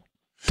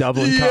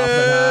 Dublin Kaufman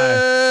High.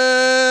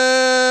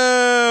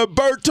 Yeah,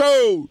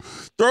 Berto.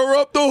 Throw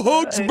up the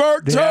hooks,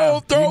 Berto. Yeah,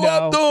 Throw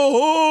up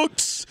the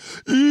hooks.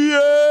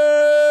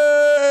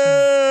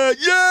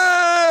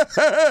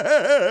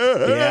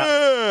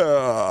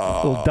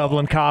 Yeah. Little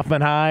Dublin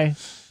Kaufman High.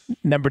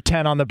 Number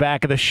 10 on the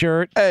back of the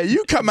shirt. Hey,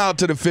 you come out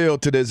to the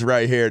field to this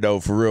right here, though,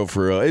 for real,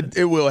 for real.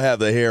 It will have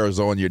the hairs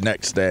on your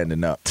neck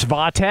standing up.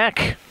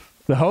 Svatek,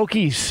 the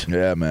Hokies.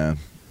 Yeah, man.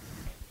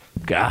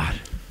 God.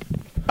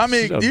 I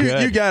mean, So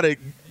you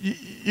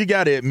good.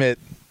 gotta admit,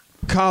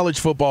 college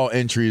football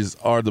entries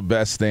are the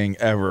best thing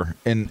ever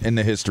in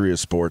the history of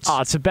sports. Oh,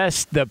 it's the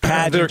best. The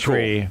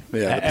pageantry.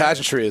 Yeah, the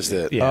pageantry is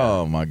it. Yeah.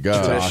 Oh my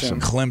gosh. Tradition.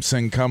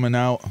 Clemson coming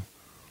down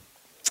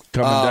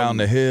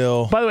the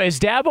hill. By the way, has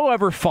Dabo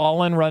ever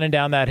fallen running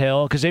down that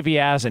hill? Because if he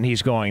hasn't,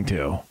 he's going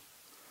to.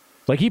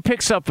 Like, he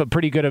picks up a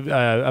pretty good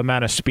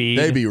amount of speed.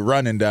 They be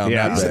running down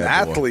that He's an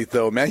bad boy. athlete,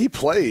 though, man. He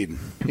played.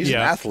 He's an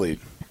Yeah. athlete.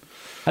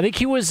 I think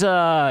he was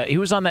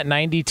on that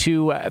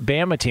 92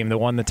 Bama team that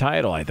won the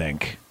title, I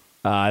think.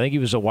 I think he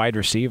was a wide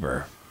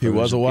receiver. He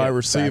was a wide backup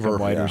receiver.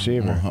 wide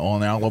receiver.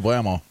 On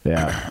Alabama.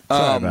 Yeah.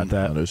 Sorry about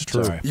that. That is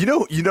true. Sorry. You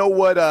know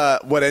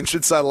what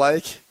entrance I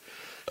like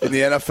in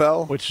the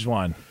NFL? Which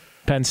one?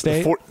 Penn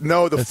State?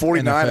 The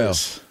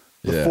 49ers.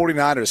 The Yeah.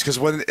 49ers, because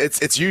when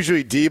it's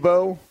usually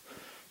Debo,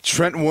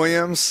 Trent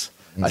Williams.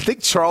 I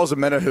think Charles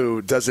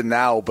Omenihu does it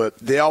now, but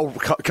they all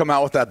come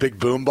out with that big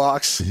boom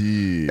box,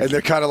 and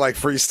they're kind of like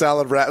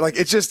freestyling rap. Like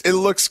it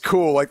looks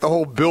cool. Like the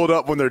whole build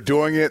up when they're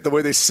doing it, the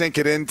way they sync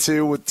it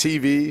into with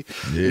TV,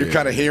 you're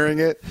kind of hearing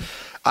it.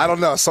 I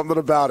don't know, something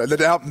about it.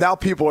 Now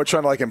people are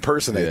trying to like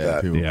impersonate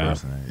that.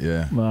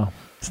 Yeah. Well,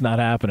 it's not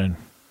happening.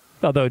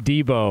 Although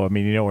Debo, I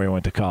mean, you know where he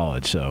went to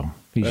college, so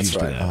he's That's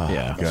used right. to that. Oh,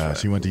 Yeah.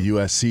 gosh. He went to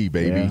USC,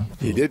 baby. Yeah.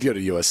 He did go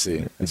to USC.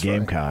 The That's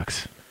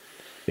Gamecocks.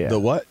 Yeah. The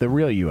what? The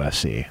real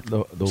USC.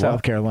 The South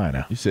what?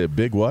 Carolina. You said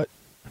big what?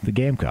 The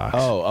Gamecocks.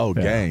 Oh,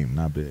 Yeah. game,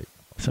 not big.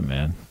 Listen,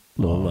 man.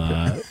 Little,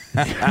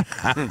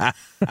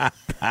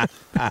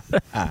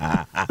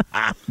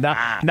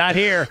 not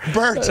here.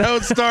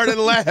 Berto started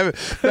laughing.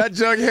 That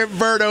joke hit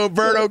Berto.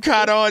 Berto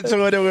caught on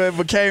to it. It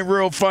became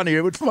real funny.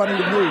 It was funny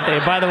to me. Hey,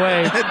 by the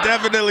way, It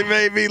definitely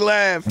made me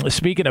laugh.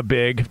 speaking of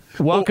big,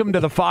 welcome to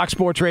the Fox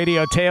Sports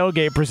Radio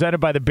tailgate presented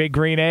by the Big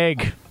Green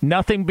Egg.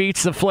 Nothing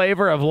beats the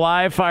flavor of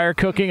live fire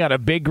cooking on a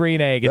Big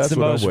Green Egg. It's That's the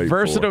what I'm most waiting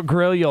versatile for.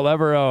 grill you'll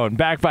ever own.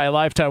 Backed by a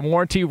lifetime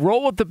warranty.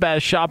 Roll with the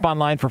best. Shop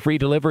online for free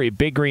delivery at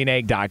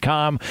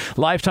BigGreenEgg.com.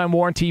 Lifetime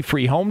warranty,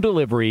 free home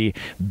delivery,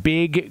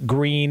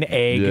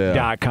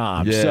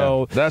 BigGreenEgg.com. Yeah.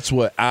 So that's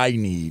what I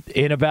need.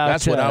 in about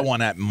That's what I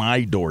want at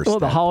my doorstep. Well,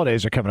 the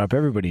holidays are coming up.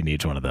 Everybody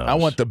needs one of those. I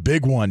want the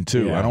big one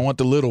too. Yeah. I don't want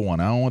the little one.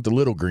 I don't want the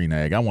little green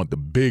egg. I want the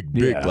big,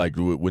 Yeah. like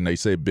when they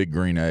say big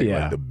green egg,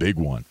 Yeah. like the big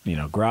one.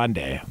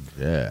 grande,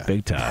 Yeah.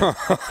 big time.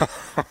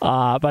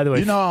 By the way,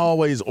 You know, I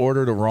always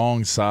order the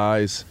wrong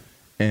size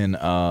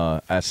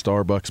at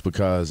Starbucks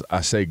because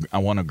I say I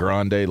want a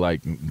grande,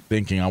 like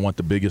thinking I want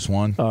the biggest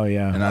one. Oh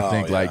yeah, And I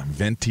think like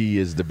venti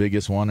is the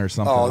biggest one or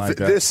something Oh, like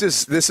that. this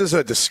is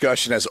a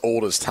discussion as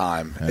old as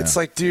time. Yeah. It's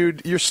like,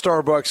 dude, you're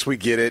Starbucks. We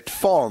get it.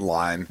 Fall in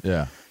line.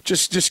 Yeah.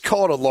 Just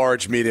call it a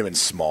large, medium, and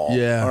small.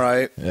 Yeah. All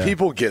right. Yeah.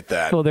 People get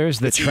that. Well, there's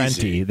the It's Trenti.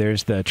 easy.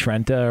 There's the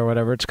Trenta or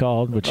whatever it's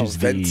called, which is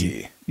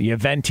Venti. the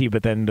Venti,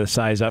 but then the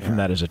size up from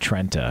that is a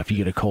Trenta. If you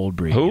get a cold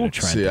brew, you get a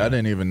Trenta. See, I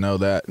didn't even know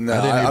that. No,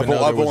 I didn't even know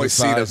there I've was only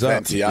seen a size up.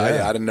 venti.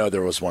 Yeah. I didn't know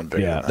there was one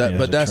bigger. Yeah. than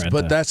that. There's a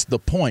Trenta. That's the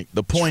point.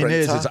 The point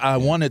is I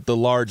wanted the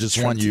largest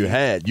one you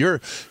had.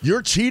 You're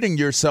cheating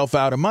yourself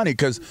out of money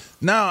because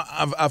now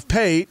I've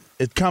paid.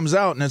 It comes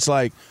out and it's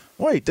like,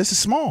 wait, this is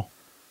small.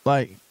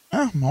 Like,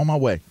 I'm on my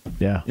way.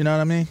 Yeah. You know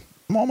what I mean?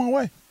 I'm on my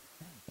way.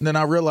 And then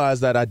I realized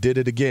that I did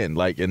it again.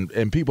 Like,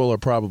 and people are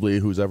probably,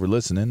 who's ever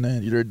listening,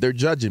 they're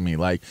judging me.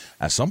 Like,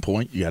 at some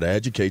point, you got to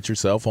educate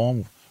yourself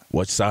on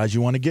what size you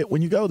want to get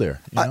when you go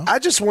there. You know? I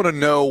just want to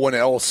know when it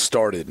all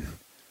started.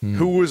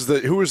 Who was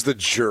the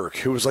jerk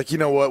who was like, you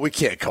know what, we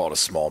can't call it a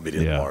small,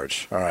 medium,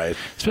 large. All right.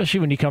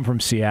 Especially when you come from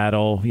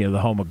Seattle, the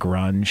home of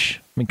grunge.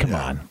 I mean, come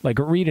on. Like,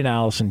 read an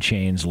Alice in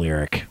Chains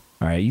lyric.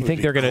 All right. You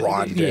think they're going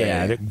Grande. to.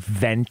 Yeah.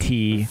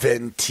 Venti.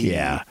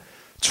 Yeah.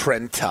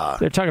 Trenta.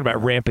 They're talking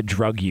about rampant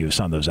drug use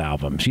on those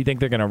albums. You think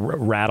they're going to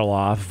rattle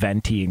off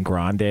Venti and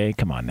Grande?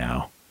 Come on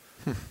now.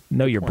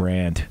 Know your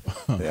brand.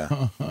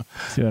 Yeah.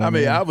 See what I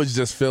mean, I was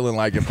just feeling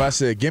like if I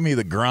said, give me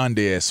the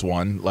grandest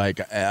one, like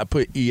I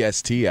put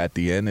EST at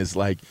the end, it's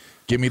like,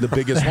 give me the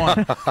biggest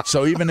one.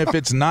 So even if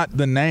it's not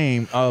the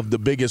name of the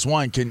biggest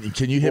one, can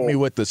you hit me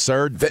with the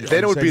third?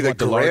 Then it would be the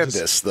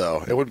grandest,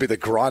 though. It would be the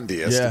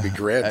grandiest. Yeah. It'd be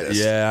grandest.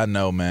 Yeah, I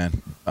know,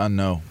 man. I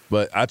know.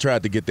 But I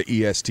tried to get the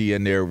EST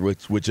in there,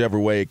 whichever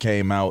way it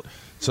came out,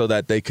 so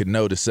that they could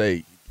know to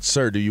say,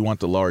 sir, do you want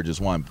the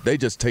largest one? They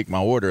just take my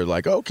order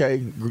like, okay,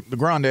 the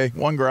grande,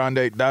 one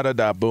grande,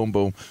 da-da-da, boom,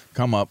 boom,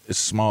 come up. It's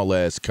a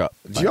small-ass cup.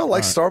 Do y'all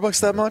like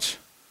Starbucks that much?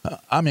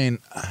 I mean,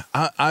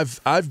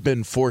 I've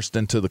been forced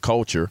into the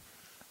culture.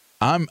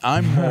 I'm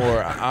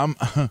more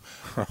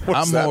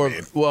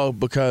well,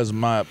 because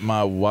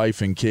my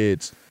wife and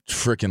kids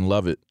freaking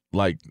love it.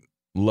 Like,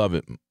 love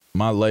it.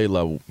 My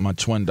Layla, my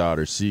twin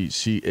daughter,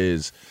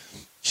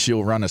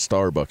 she'll run a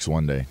Starbucks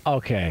one day.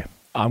 Okay.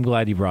 I'm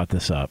glad you brought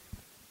this up.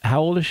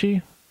 How old is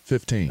she?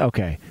 15.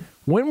 Okay.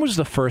 When was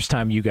the first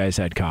time you guys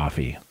had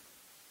coffee?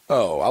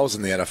 Oh, I was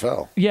in the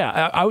NFL.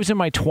 Yeah, I was in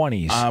my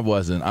 20s. I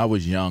wasn't. I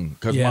was young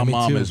because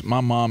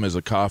my mom is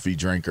a coffee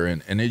drinker,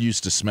 and it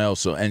used to smell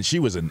so. And she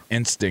was an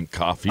instant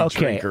coffee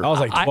drinker. I was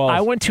like 12.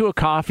 I went to a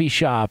coffee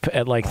shop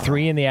at like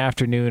 3 in the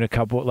afternoon.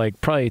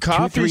 Probably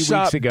coffee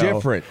 2-3 weeks ago.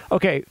 Different.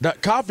 Okay,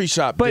 that coffee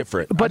shop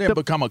different. But I didn't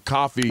become a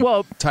coffee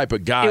type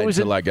of guy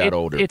until I got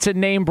older. It's a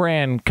name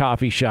brand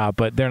coffee shop,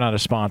 but they're not a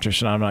sponsor,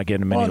 so I'm not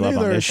getting them any love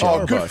on this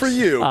show. Oh, good for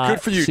you. Good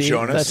for you, see,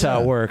 Jonas. That's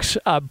how it works.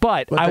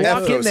 But I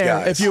walk in there.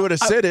 Guys. If you would have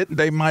said it,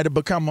 they might have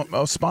become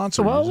a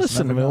sponsor. Well,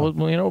 listen,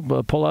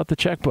 we'll pull out the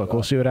checkbook.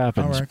 We'll see what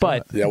happens. Right,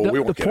 but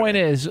the point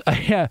is,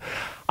 I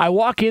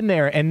walk in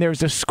there, and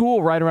there's a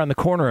school right around the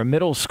corner, a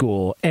middle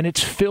school, and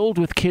it's filled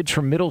with kids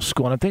from middle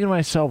school. And I'm thinking to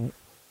myself,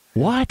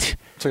 what?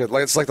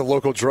 It's like the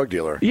local drug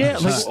dealer. Yeah,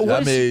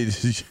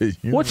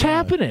 what's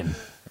happening?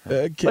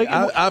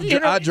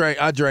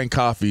 I drank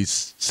coffee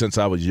since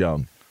I was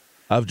young.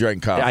 I've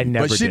drank coffee. I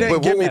never but she did.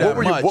 didn't give me that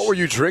much. What were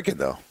you drinking,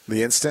 though?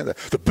 The instant?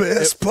 The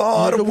best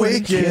part of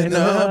waking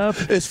up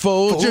is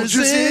Folgers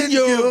in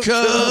your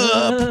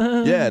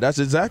cup. Yeah, that's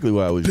exactly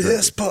what I was drinking.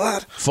 Best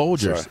part.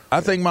 Folgers. Sorry.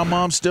 I think my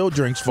mom still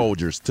drinks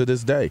Folgers to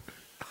this day.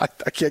 I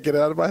can't get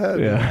it out of my head.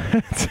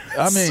 Yeah.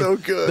 I mean, so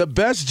good. The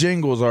best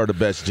jingles are the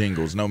best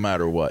jingles, no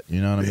matter what. You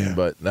know what I mean?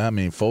 But I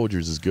mean,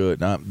 Folgers is good.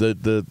 Now,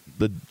 the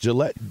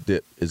Gillette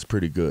dip is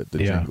pretty good. The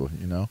jingle,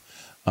 you know.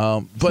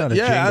 But it's not a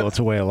jingle, it's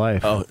a way of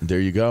life. Oh,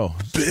 there you go.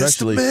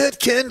 Best a man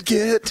can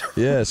get.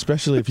 Yeah,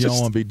 especially if you don't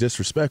want to be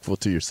disrespectful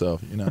to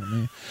yourself. You know what I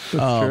mean?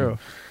 That's true.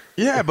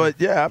 Yeah, but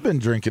I've been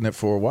drinking it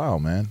for a while,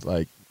 man.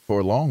 Like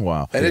for a long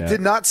while. And it did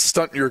not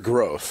stunt your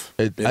growth.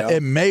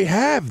 It may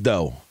have,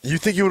 though. You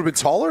think you would have been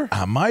taller?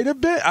 I might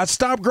have been. I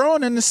stopped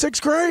growing in the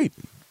 6th grade.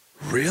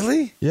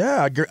 Really?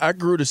 Yeah, I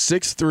grew to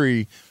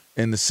 6'3".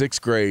 In the 6th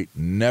grade,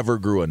 never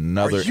grew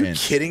another inch. Are you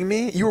kidding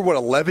me? You were,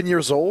 11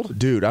 years old?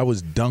 Dude, I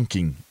was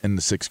dunking in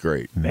the 6th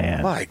grade.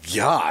 Man. My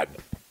God.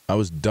 I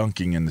was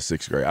dunking in the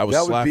 6th grade. I was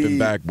slapping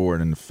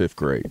backboard in the 5th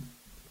grade.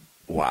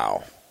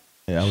 Wow.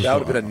 Yeah, that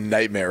would have been a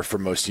nightmare for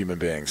most human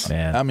beings.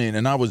 Man. I mean,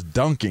 and I was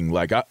dunking.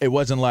 Like, it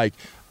wasn't like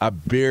I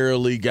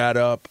barely got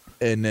up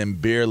and then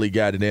barely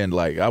got it in.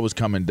 Like, I was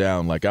coming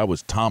down like I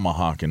was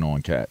tomahawking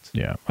on cats.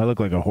 Yeah. I look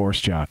like a horse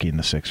jockey in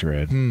the 6th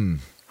grade.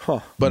 Huh.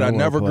 But I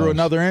never grew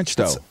another inch,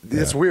 though.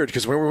 It's weird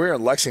because when we were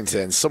in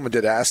Lexington, someone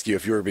did ask you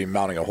if you were being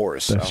mounting a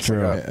horse. That's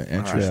true.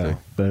 Interesting. Yeah,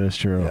 that is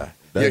true. Yeah.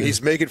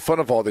 He's making fun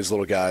of all these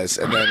little guys,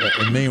 and then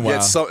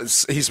meanwhile,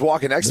 he's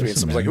walking next to me, and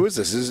someone's like, "Who is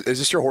this? Is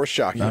this your horse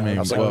jockey?" I mean,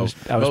 I was like, I was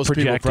most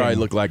projecting. people probably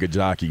look like a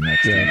jockey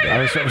next to me. I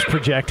was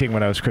projecting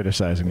when I was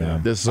criticizing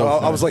them.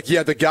 I was like,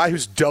 "Yeah, the guy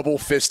who's double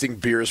fisting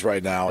beers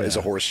right now is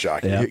a horse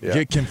jockey." Yeah.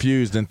 Get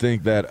confused and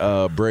think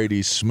that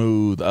Brady's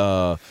smooth.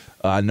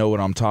 I know what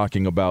I'm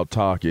talking about.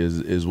 Talk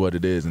is what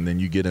it is, and then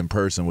you get in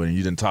person with him.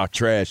 You didn't talk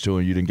trash to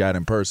him. You didn't got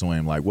in person with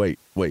him. Like, wait,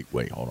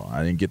 hold on.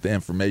 I didn't get the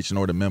information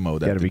or the memo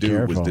that the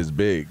dude was this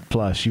big.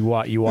 Plus, you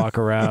walk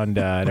around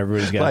and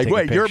everybody's got like, take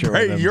wait, a picture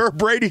with him. You're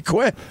Brady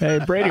Quinn. Hey,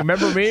 Brady,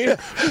 remember me?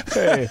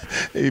 Hey,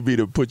 he'd be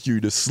to put you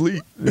to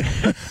sleep.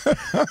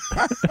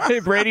 Hey,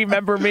 Brady,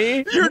 remember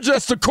me? You're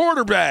just a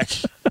quarterback.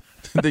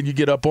 Then you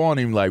get up on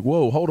him like,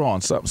 whoa, hold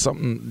on,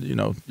 something,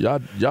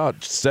 y'all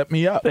set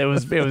me up. It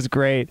was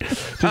great.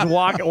 Just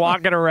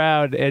walking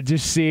around and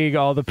just seeing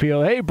all the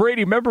people. Hey,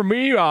 Brady, remember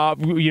me?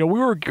 We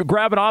were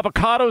grabbing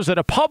avocados at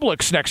a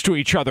Publix next to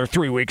each other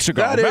 3 weeks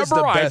ago.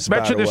 Remember I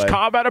mentioned this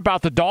comment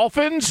about the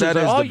Dolphins? That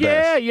is the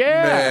best.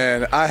 Yeah.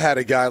 Man, I had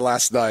a guy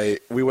last night.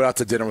 We went out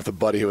to dinner with a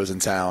buddy who was in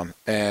town,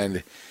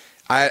 and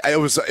there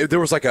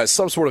was like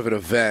some sort of an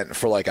event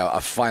for like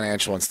a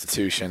financial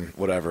institution,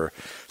 whatever.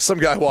 Some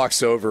guy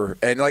walks over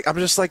and like I'm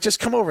just like, just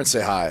come over and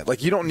say hi.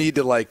 Like you don't need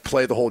to like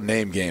play the whole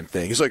name game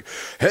thing. He's like,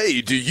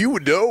 hey, do you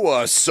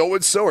know so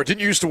and so, or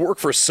didn't you used to work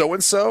for so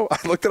and so?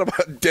 I looked at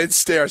him dead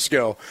stare. I just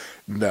go,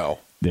 no.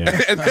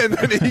 Yeah. And then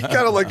he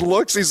kind of like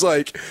looks. He's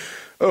like,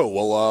 oh,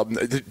 well,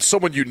 did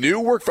someone you knew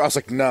work for? I was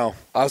like, no.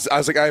 I was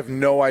like, I have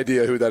no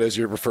idea who that is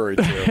you're referring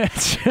to.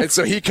 And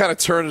so he kind of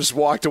turned and just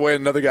walked away.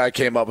 And another guy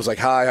came up, was like,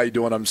 hi, how you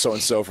doing? I'm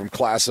so-and-so from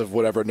class of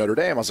whatever at Notre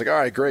Dame. I was like, all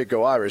right, great,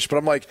 go Irish. But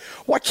I'm like,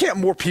 why can't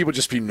more people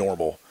just be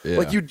normal? Yeah.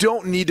 Like, you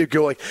don't need to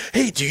go like,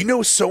 hey, do you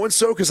know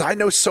so-and-so? Because I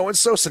know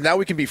so-and-so, so now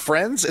we can be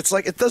friends. It's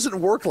like, it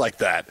doesn't work like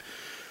that.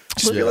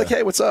 Just be like,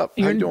 hey, what's up?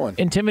 How you doing?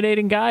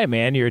 Intimidating guy,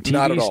 man. You're a TV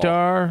Not at all.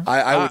 star.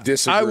 I would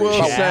disagree.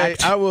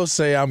 I will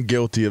say I'm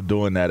guilty of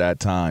doing that at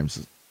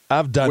times.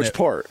 I've done it. Which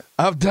part?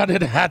 I've done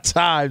it at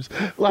times.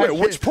 Like, wait,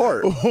 which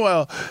part?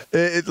 Well,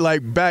 it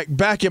like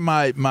back in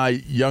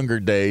my younger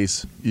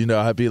days,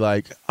 I'd be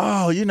like,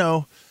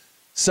 oh,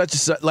 such and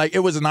such. Like, it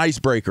was an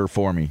icebreaker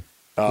for me.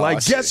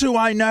 Like, guess who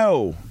I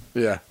know?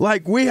 Yeah.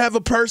 Like, we have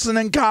a person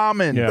in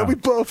common. That we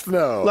both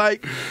know.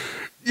 Like,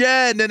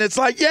 yeah, and then it's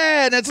like,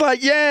 yeah, and it's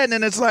like, yeah, and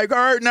then it's like, all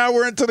right, now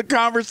we're into the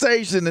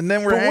conversation, and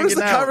then we're hanging out. But where does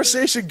the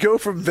conversation go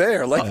from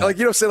there?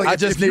 Say, like, I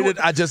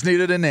just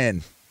needed an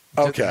end.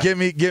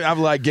 Okay. I'm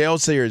like Gail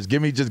Sears.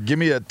 Give me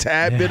a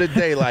tad bit of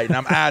daylight, and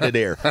I'm out of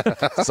there.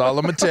 That's all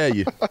I'm gonna tell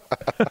you.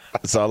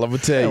 That's all I'm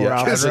gonna tell you.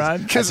 I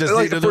just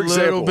needed a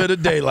little bit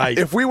of daylight.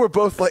 If we were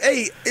both like,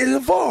 hey,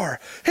 LeVar,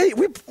 hey,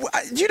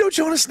 do you know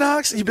Jonas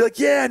Knox? And you'd be like,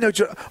 yeah, I know.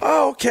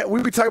 Oh, okay.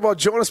 We'd be talking about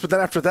Jonas, but then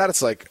after that,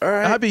 it's like, all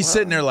right. I'd be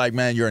sitting there like,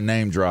 man, you're a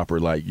name dropper.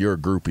 Like, you're a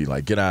groupie.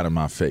 Like, get out of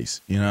my face.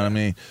 You know what I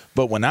mean?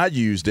 But when I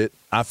used it,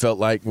 I felt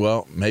like,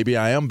 well, maybe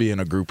I am being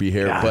a groupie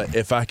here, but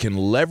if I can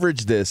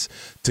leverage this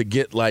to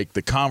get like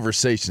the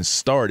conversation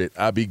started,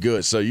 I'd be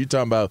good. So you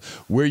talking about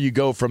where you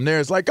go from there?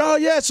 It's like, oh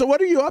yeah, so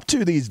what are you up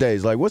to these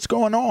days? Like, what's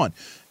going on?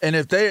 And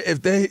if they,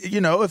 if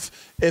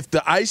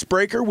the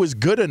icebreaker was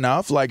good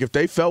enough, like if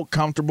they felt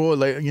comfortable,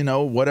 like,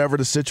 whatever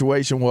the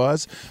situation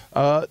was,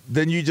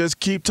 then you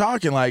just keep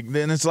talking. Like,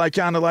 then it's like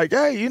kind of like,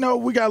 hey,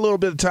 we got a little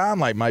bit of time.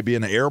 Like, might be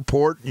in the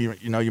airport.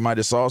 You might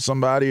have saw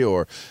somebody,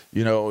 or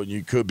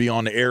you could be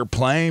on the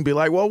airplane. Be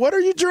like, well, what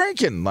are you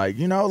drinking? Like,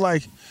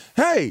 like,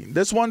 hey,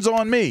 this one's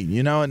on me.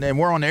 And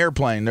we're on the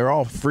airplane. They're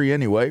all free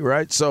anyway,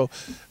 right? So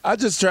I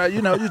just try.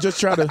 You just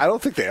try to. I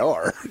don't think they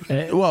are.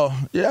 Well,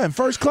 yeah, in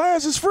first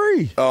class it's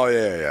free. Oh,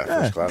 yeah.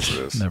 First class it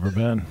is. Never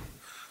been.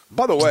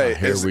 By the way,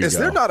 is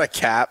there not a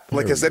cap?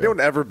 Like, has anyone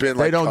ever been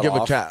like, they don't give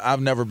off? a cap.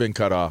 I've never been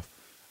cut off.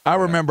 I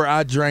remember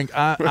I drank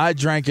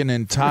an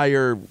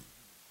entire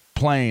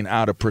plane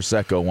out of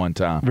Prosecco one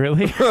time.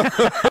 Really?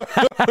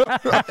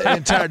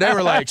 They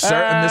were like,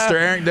 sir, Mr.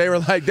 Aaron,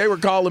 they were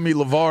calling me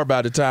LeVar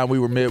by the time we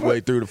were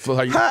midway through the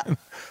flight.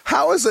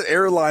 How is an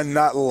airline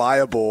not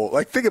liable?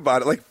 Like, think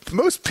about it. Like,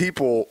 most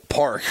people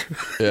park.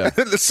 Yeah.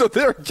 So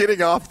they're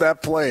getting off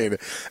that plane.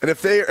 And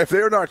if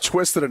they're not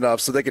twisted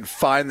enough so they can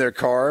find their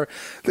car,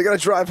 they got to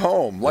drive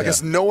home. Like,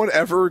 has no one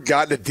ever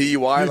gotten a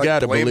DUI? You got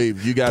to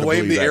believe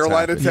the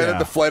airline attendant,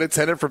 the flight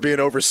attendant for being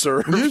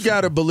overserved. You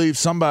got to believe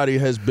somebody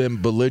has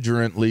been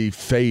belligerently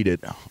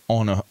faded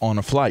on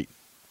a flight.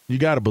 You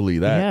got to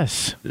believe that.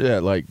 Yes. Yeah,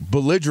 like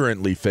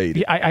belligerently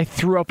faded. Yeah, I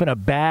threw up in a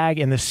bag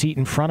in the seat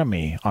in front of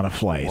me on a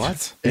flight.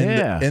 What?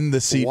 In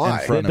the seat Why?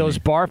 in front of Those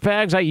barf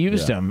bags, I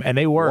used them, and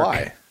they work.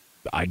 Why?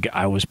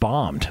 I was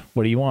bombed.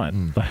 What do you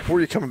want?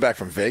 Were you coming back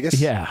from Vegas?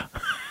 Yeah.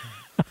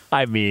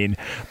 I mean,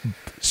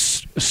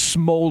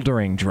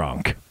 smoldering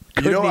drunk.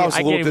 I was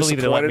a little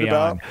disappointed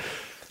about? On.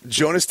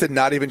 Jonas did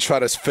not even try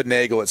to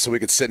finagle it so we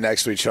could sit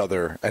next to each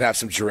other and have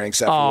some drinks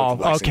after.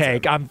 Oh,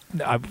 okay.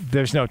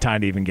 There's no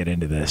time to even get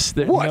into this.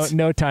 What?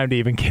 No time to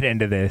even get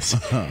into this.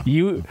 All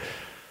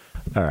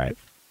right.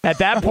 At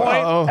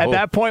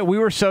that point, we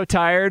were so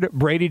tired.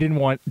 Brady didn't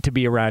want to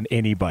be around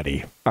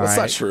anybody. That's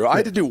not true. I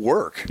had to do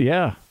work.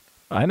 Yeah,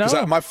 I know.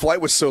 Because my flight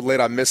was so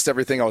late, I missed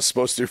everything I was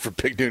supposed to do for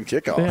Big Noon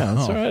Kickoff. Yeah,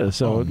 that's right.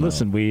 So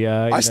listen, we.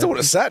 I still would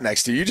have sat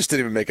next to you. You just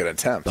didn't even make an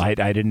attempt. I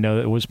didn't know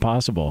that it was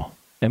possible.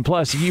 And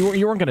plus, you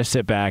weren't going to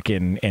sit back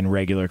in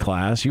regular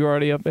class. You were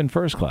already up in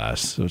first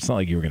class, so it's not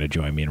like you were going to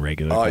join me in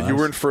regular class. You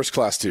were in first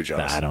class too,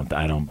 Jonas. I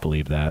don't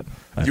believe that.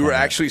 You were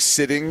actually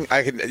sitting.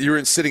 You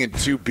were sitting in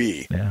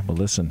 2B. Yeah, well,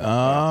 listen.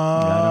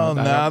 Oh,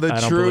 now the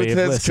truth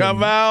has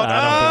come out. I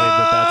don't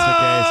believe that that's the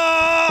case.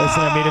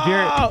 Listen, I mean, if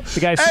you're the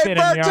guy sitting in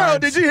the Berto,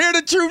 did you hear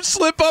the truth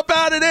slip up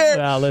out of there?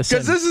 Well, listen.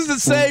 Because this is the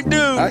same dude.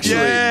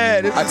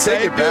 Actually, I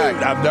take it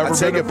back. I've never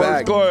been in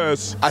first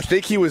class. I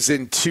think he was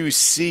in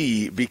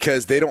 2C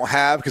because they don't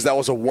have, because that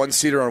was a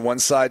one-seater on one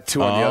side,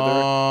 two on the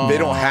other. They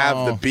don't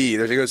have the B.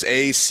 There goes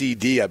A, C,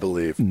 D, I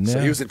believe. So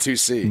he was in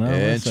 2C. No,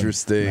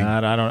 interesting.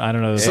 I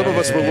don't know. Some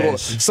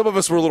of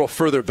us were a little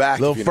further back.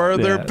 A little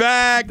further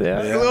back. A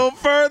little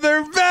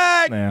further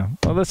back. Yeah.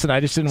 Well, listen, I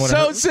just didn't want to.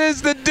 So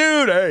says the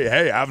dude.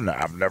 Hey, I've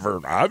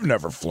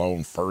never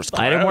flown first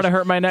class. I didn't want to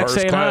hurt my neck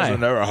saying hi.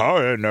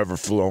 I've never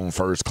flown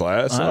first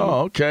class.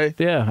 Okay.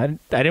 Yeah, I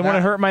didn't want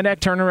to hurt my neck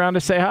turning around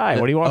to say hi.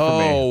 What do you want from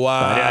me? Oh,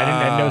 wow.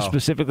 I didn't know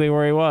specifically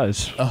where he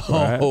was.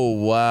 Oh,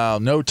 wow.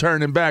 No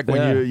turning back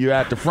when you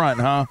at the front,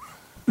 huh?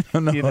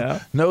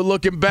 No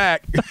looking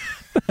back.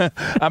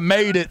 I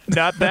made it.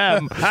 Not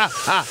them.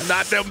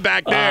 Not them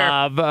back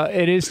there.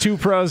 It is Two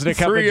Pros and a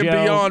Cup of Joe. 3 and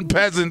beyond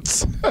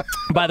peasants.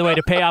 By the way,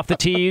 to pay off the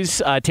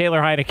tees,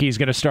 Taylor Heineke is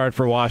going to start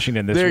for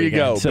Washington this weekend. There you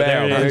go. So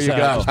there you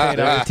go.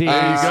 There you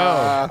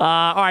go.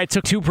 All right,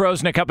 so Two Pros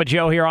and a Cup of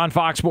Joe here on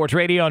Fox Sports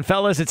Radio. And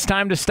fellas, it's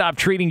time to stop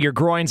treating your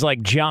groins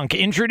like junk.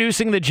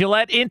 Introducing the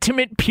Gillette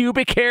Intimate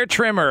Pubic Hair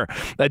Trimmer.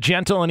 A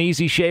gentle and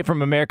easy shave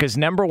from America's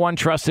 #1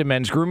 trusted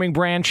men's grooming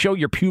brand. Show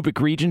your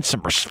pubic region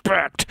some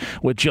respect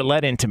with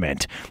Gillette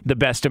Intimate. The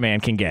best a man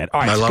can get.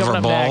 All right, I so love coming her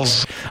up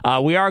balls.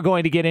 next, we are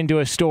going to get into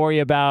a story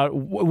about,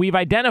 we've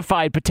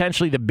identified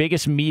potentially the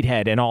biggest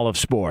meathead in all of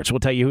sports. We'll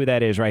tell you who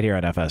that is right here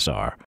on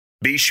FSR.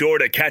 Be sure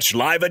to catch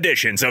live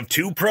editions of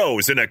Two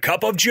Pros and a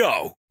Cup of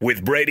Joe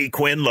with Brady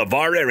Quinn,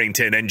 LeVar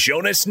Arrington, and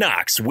Jonas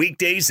Knox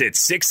weekdays at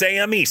 6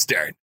 a.m.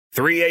 Eastern,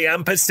 3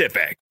 a.m.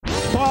 Pacific.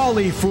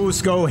 Paulie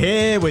Fusco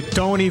here with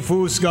Tony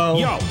Fusco.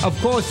 Yo. Of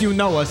course you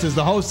know us as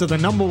the host of the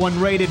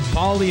 #1 rated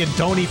Paulie and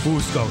Tony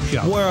Fusco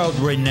show. World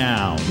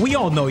renowned. We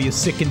all know you're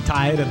sick and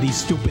tired of these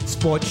stupid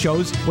sports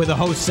shows where the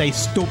hosts say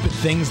stupid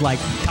things like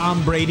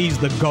Tom Brady's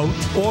the GOAT.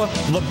 Or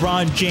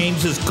LeBron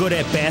James is good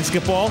at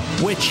basketball,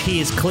 which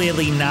he is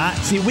clearly not.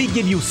 See, we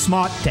give you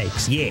smart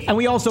takes. Yeah. And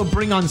we also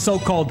bring on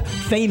so-called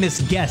famous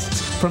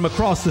guests from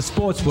across the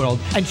sports world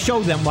and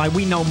show them why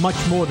we know much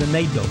more than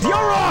they do. You're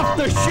off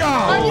the show!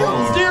 Are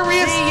you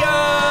serious?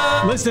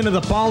 Listen to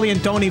the Paulie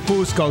and Tony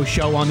Fusco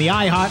show on the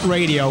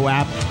iHeartRadio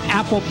app,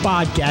 Apple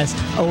Podcasts,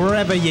 or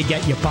wherever you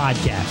get your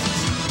podcasts.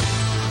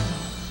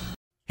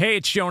 Hey,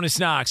 it's Jonas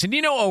Knox, and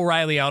you know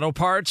O'Reilly Auto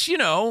Parts, you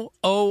know,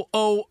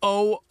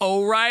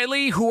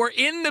 O'Reilly, who are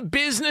in the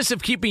business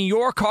of keeping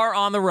your car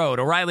on the road.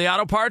 O'Reilly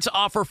Auto Parts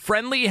offer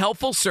friendly,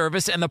 helpful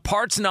service and the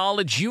parts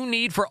knowledge you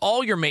need for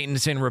all your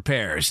maintenance and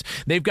repairs.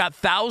 They've got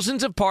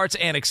thousands of parts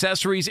and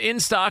accessories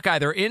in stock,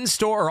 either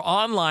in-store or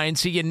online,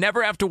 so you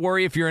never have to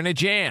worry if you're in a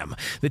jam.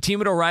 The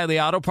team at O'Reilly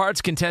Auto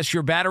Parts can test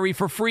your battery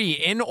for free,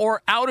 in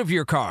or out of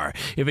your car.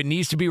 If it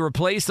needs to be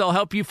replaced, they'll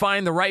help you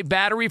find the right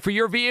battery for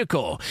your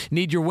vehicle.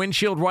 Need your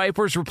windshield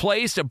wipers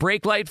replaced, a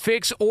brake light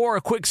fix, or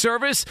a quick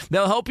service?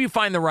 They'll help you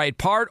find the right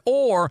part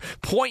or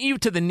point you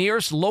to the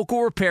nearest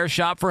local repair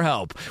shop for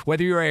help.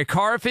 Whether you're a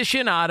car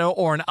aficionado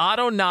or an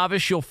auto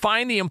novice, you'll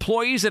find the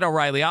employees at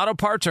O'Reilly Auto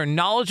Parts are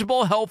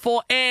knowledgeable,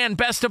 helpful, and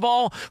best of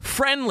all,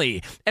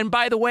 friendly. And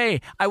by the way,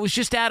 I was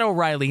just at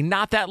O'Reilly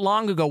not that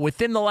long ago,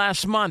 within the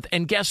last month,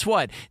 and guess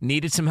what?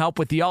 Needed some help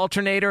with the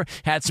alternator,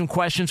 had some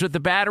questions with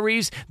the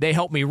batteries. They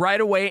helped me right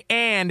away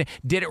and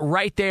did it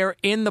right there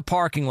in the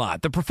parking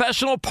lot. The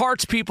professional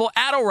parts people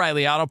at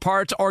O'Reilly Auto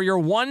Parts are your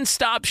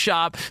one-stop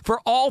shop for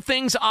all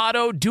things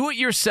auto,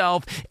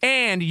 do-it-yourself,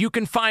 and you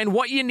can find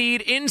what you need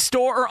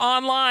in-store or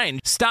online.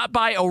 Stop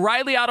by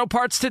O'Reilly Auto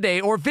Parts today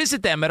or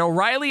visit them at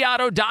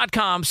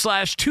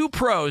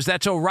O'ReillyAuto.com/2pros.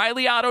 That's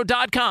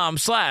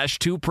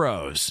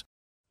O'ReillyAuto.com/2pros.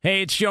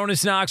 Hey, it's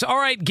Jonas Knox. All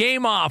right,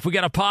 game off. We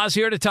got to pause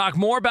here to talk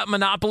more about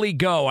Monopoly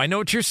Go. I know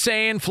what you're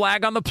saying,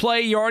 flag on the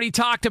play. You already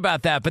talked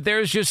about that, but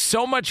there's just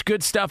so much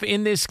good stuff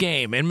in this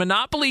game. In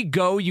Monopoly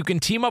Go, you can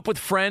team up with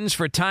friends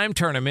for time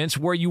tournaments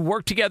where you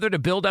work together to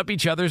build up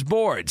each other's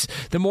boards.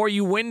 The more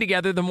you win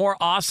together, the more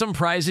awesome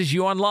prizes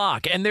you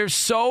unlock, and there's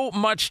so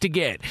much to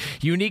get.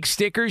 Unique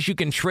stickers you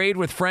can trade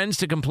with friends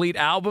to complete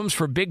albums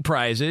for big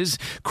prizes,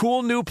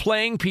 cool new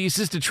playing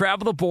pieces to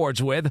travel the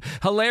boards with,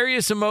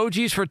 hilarious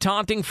emojis for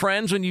taunting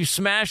friends when you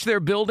smash their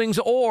buildings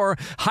or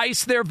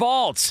heist their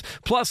vaults.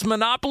 Plus,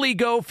 Monopoly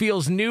Go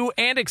feels new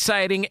and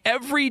exciting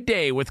every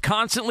day with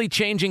constantly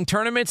changing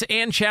tournaments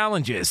and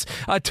challenges.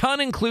 A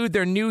ton include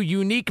their new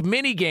unique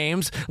mini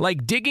games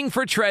like digging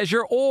for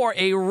treasure or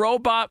a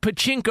robot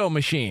pachinko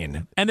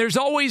machine. And there's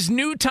always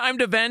new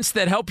timed events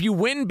that help you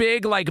win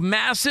big, like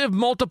massive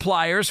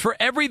multipliers for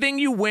everything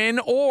you win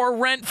or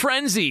rent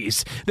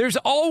frenzies. There's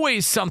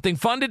always something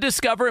fun to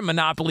discover in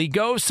Monopoly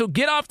Go, so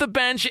get off the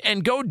bench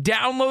and go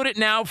download it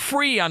now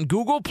free on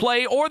Google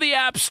Play or the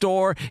App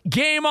Store.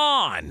 Game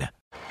on!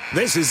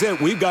 This is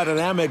it. We've got an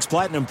Amex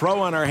Platinum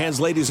Pro on our hands,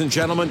 ladies and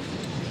gentlemen.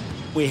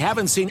 We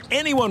haven't seen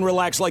anyone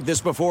relax like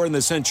this before in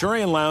the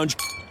Centurion Lounge.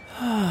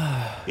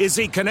 Is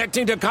he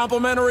connecting to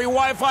complimentary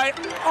Wi-Fi?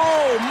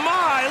 Oh,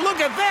 my! Look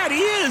at that!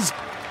 He is!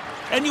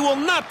 And you will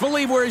not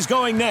believe where he's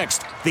going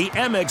next. The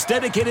Amex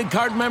dedicated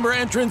card member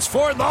entrance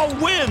for the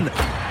win.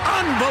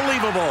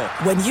 Unbelievable.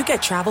 When you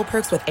get travel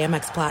perks with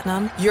Amex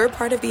Platinum, you're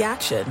part of the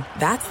action.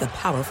 That's the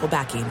powerful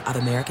backing of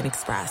American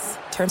Express.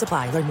 Terms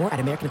apply. Learn more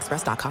at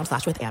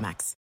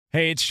americanexpress.com/withAmex.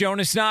 Hey, it's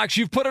Jonas Knox.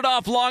 You've put it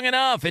off long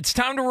enough. It's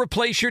time to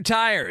replace your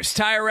tires.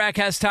 Tire Rack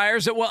has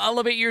tires that will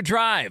elevate your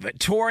drive.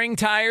 Touring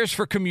tires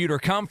for commuter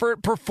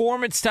comfort,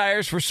 performance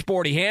tires for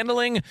sporty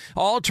handling,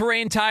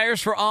 all-terrain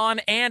tires for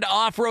on- and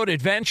off-road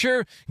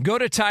adventure. Go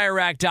to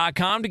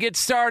TireRack.com to get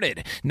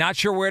started. Not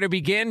sure where to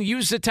begin?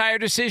 Use the Tire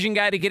Decision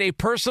Guide to get a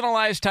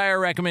personalized tire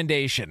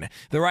recommendation.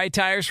 The right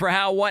tires for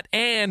how, what,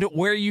 and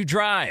where you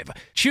drive.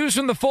 Choose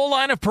from the full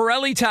line of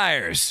Pirelli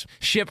tires.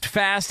 Shipped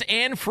fast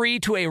and free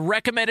to a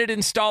recommended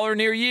installer installer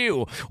near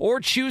you, or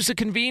choose the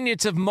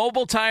convenience of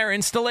mobile tire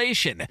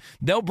installation.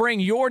 They'll bring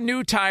your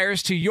new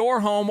tires to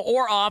your home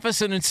or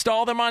office and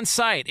install them on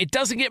site. It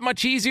doesn't get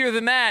much easier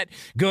than that.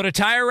 Go to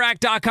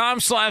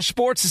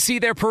TireRack.com/sports to see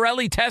their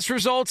Pirelli test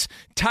results,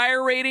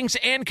 tire ratings,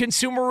 and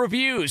consumer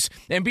reviews.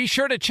 And be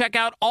sure to check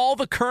out all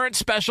the current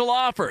special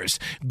offers.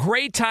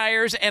 Great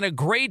tires and a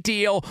great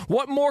deal.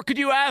 What more could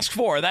you ask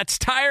for? That's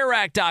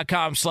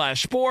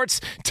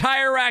TireRack.com/sports.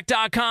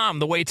 TireRack.com,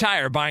 the way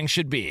tire buying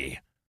should be.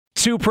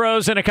 Two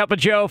pros and a cup of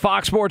Joe,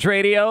 Fox Sports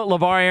Radio.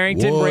 LeVar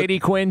Arrington, Brady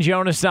Quinn,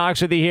 Jonas Knox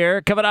with you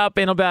here. Coming up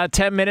in about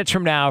 10 minutes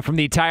from now from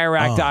the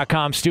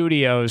TireRack.com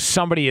studios,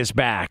 somebody is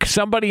back.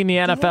 Somebody in the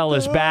NFL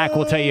is back.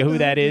 We'll tell you who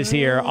that is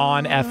here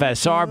on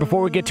FSR.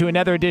 Before we get to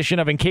another edition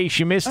of In Case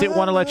You Missed It,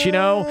 want to let you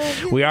know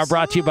we are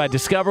brought to you by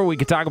Discover. We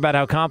could talk about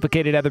how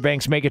complicated other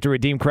banks make it to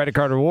redeem credit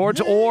card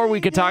rewards, or we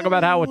could talk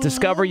about how with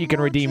Discover you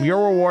can redeem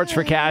your rewards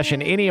for cash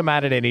in any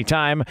amount at any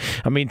time.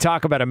 I mean,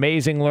 talk about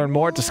amazing. Learn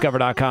more at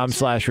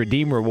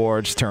discover.com/redeem rewards.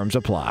 Terms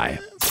apply.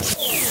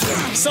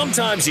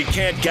 Sometimes you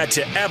can't get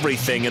to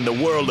everything in the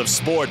world of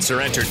sports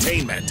or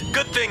entertainment.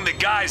 Good thing the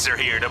guys are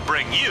here to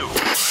bring you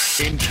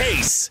In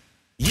Case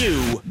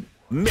You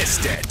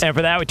Missed It. And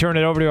for that, we turn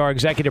it over to our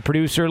executive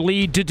producer,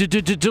 Lee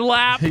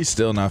Delap. He's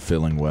still not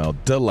feeling well.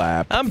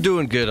 Delap. I'm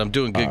doing good,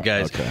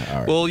 guys. Okay, all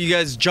right. Well, you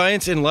guys,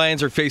 Giants and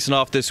Lions are facing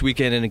off this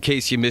weekend, and in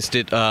case you missed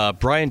it,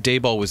 Brian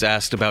Daboll was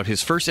asked about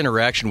his first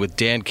interaction with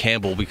Dan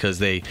Campbell because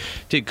they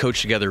did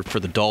coach together for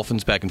the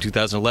Dolphins back in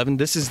 2011.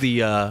 This is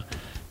the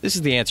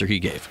answer he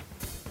gave.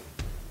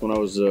 When I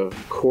was a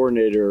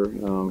coordinator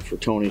for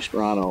Tony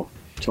Sperano,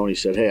 Tony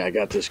said, "Hey, I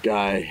got this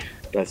guy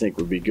that I think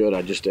would be good.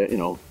 I just,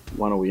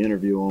 why don't we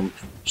interview him?"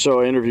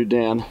 So I interviewed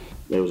Dan.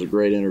 It was a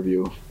great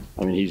interview.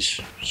 I mean, he's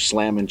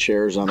slamming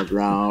chairs on the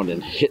ground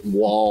and hitting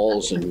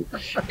walls and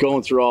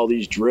going through all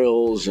these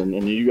drills.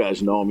 And you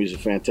guys know him. He's a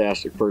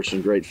fantastic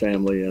person, great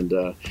family. And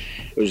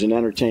it was an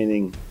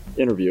entertaining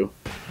interview.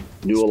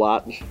 Knew a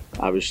lot,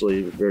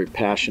 obviously very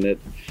passionate,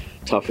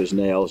 tough as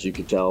nails, you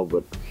could tell.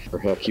 But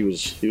heck, he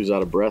was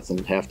out of breath in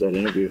half that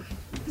interview,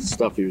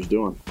 stuff he was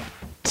doing.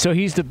 So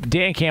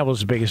Dan Campbell's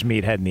the biggest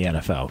meathead in the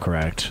NFL,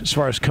 correct? As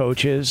far as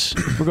coaches,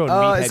 we're going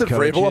meathead is it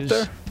coaches. Vrabel up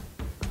there?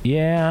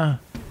 Yeah.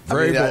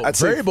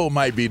 Vrabel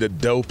might be the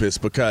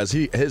dopest because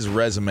his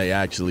resume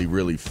actually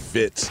really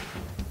fits.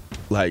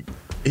 Like,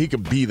 he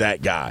could be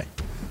that guy.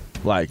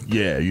 Like,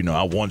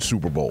 I won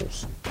Super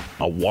Bowls.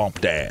 I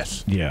whomped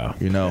ass. Yeah.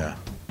 Yeah.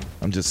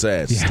 I'm just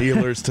saying,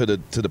 Steelers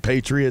to the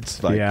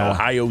Patriots, like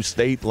Ohio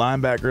State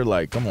linebacker.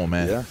 Like, come on,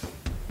 man. Yeah.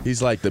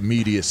 He's like the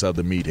meatiest of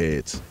the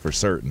meatheads for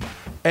certain.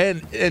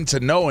 And to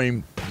know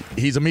him,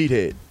 he's a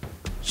meathead.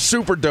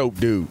 Super dope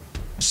dude.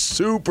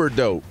 Super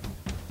dope.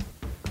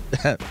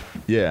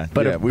 We've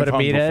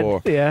hung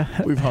before.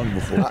 Yeah. We've hung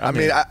before. I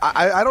mean,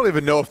 I don't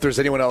even know if there's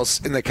anyone else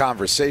in the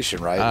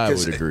conversation, right? I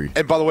would agree.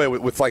 And by the way,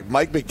 with like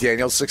Mike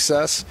McDaniel's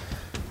success,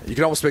 you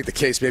can almost make the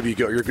case maybe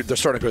they're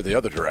starting to go the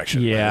other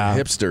direction. Yeah.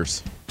 Right?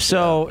 Hipsters.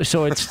 So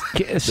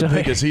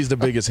it's he's the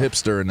biggest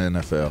hipster in the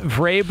NFL.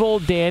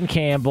 Vrabel, Dan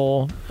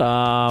Campbell.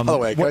 By the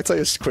way, can I tell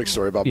you a quick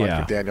story about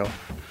Mike McDaniel?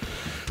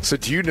 So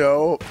do you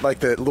know, like,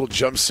 the little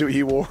jumpsuit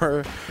he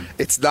wore?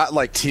 It's not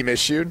like team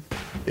issued.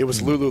 It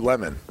was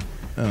Lululemon.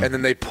 Oh. And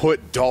then they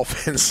put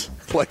Dolphins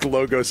like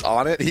logos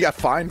on it. He got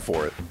fined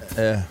for it.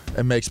 Yeah,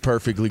 it makes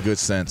perfectly good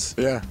sense.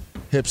 Yeah.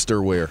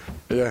 Hipster wear.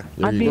 Yeah.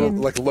 I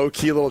mean, like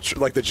low-key little,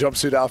 like the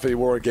jumpsuit outfit he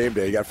wore on game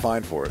day. He got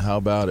fined for it. How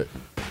about it?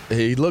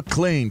 He looked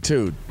clean,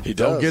 too. He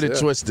does. Don't get it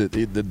twisted.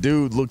 The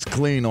dude looks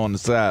clean on the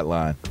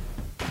sideline.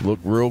 Look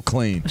real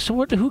clean. So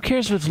what? Who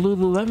cares if it's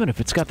Lululemon if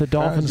it's got the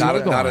Dolphins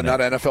logo on it?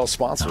 Not an NFL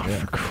sponsor. Oh,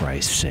 for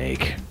Christ's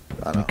sake.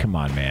 I mean, come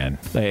on, man.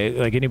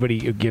 Like anybody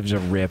who gives a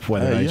rip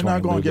whether you're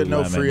not going to get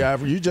no free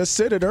advertising. You just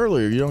said it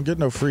earlier. You don't get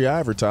no free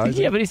advertising.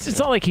 Yeah, but it's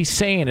not like he's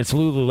saying it's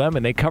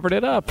Lululemon. They covered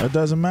it up. It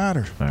doesn't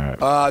matter. All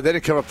right. They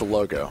didn't cover up the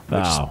logo. They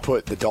just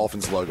put the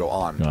Dolphins logo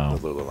on the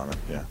Lululemon.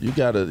 Yeah. You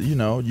got to,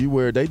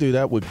 they do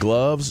that with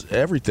gloves,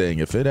 everything.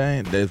 If the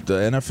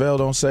NFL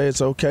don't say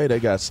it's okay, they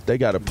got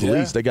a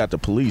police. Yeah. They got the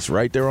police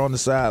right there on the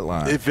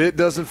sideline. If it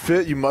doesn't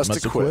fit, you must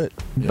have quit.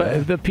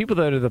 But the people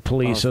that are the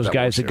police, those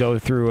guys that go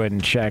through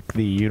and check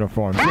the uniforms.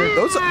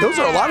 Those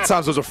are a lot of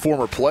times those are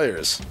former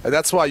players, and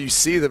that's why you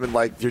see them and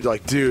you're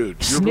like, dude,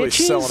 you're really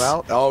selling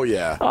out. Oh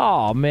yeah.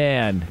 Oh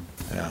man.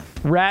 Yeah.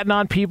 Ratting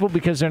on people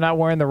because they're not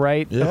wearing the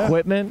right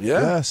equipment.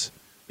 Yeah. Yes.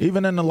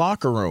 Even in the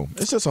locker room,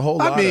 it's just a whole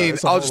lot. I mean,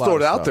 I'll just throw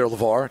it out there,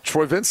 LeVar.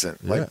 Troy Vincent.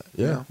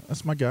 Yeah,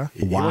 that's my guy.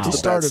 Wow. He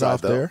started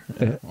off there.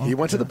 He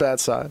went to the bad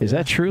side. Is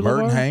that true,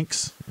 Merton LeVar?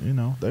 Hanks,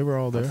 they were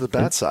all there. To the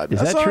bad side. Is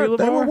that true, LeVar?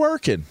 They were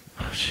working.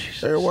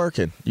 They were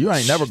working. You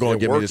ain't never going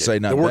to get me to say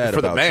nothing bad about Troy. They're working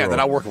for the man. They're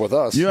not working with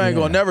us. You ain't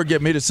going to never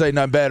get me to say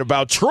nothing bad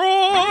about Troy.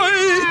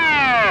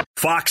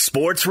 Fox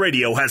Sports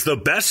Radio has the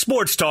best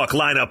sports talk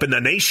lineup in the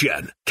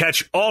nation.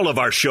 Catch all of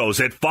our shows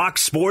at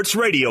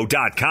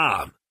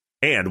foxsportsradio.com.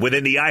 And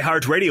within the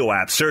iHeartRadio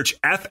app, search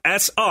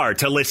FSR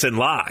to listen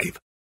live.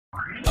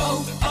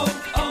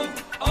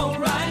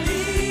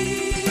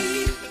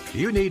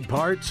 You need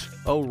parts?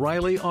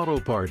 O'Reilly Auto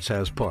Parts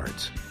has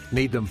parts.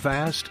 Need them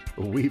fast?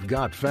 We've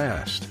got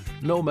fast.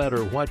 No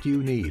matter what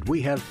you need,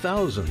 we have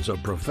thousands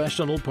of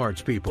professional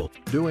parts people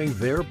doing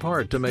their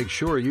part to make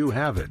sure you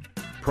have it.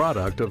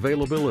 Product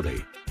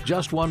availability.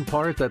 Just one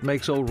part that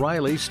makes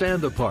O'Reilly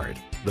stand apart.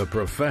 The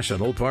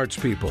professional parts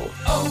people.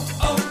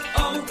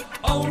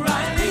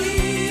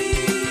 O'Reilly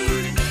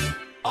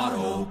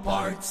Auto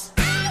Parts.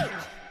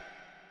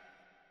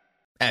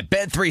 At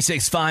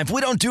Bet365, we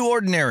don't do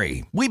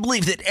ordinary. We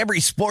believe that every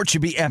sport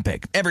should be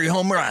epic. Every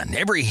home run,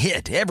 every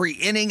hit, every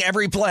inning,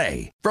 every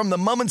play. From the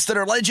moments that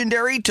are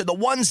legendary to the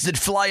ones that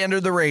fly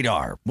under the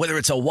radar. Whether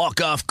it's a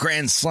walk-off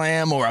grand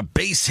slam or a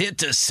base hit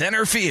to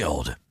center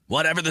field.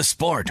 Whatever the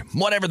sport,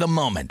 whatever the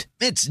moment.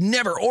 It's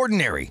never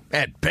ordinary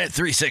at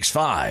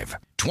Bet365.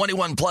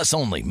 21 plus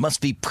only. Must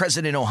be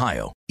present in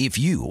Ohio. If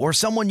you or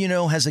someone you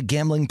know has a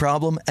gambling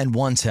problem and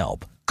wants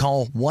help,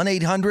 call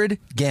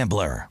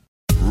 1-800-GAMBLER.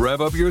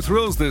 Rev up your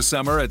thrills this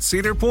summer at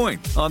Cedar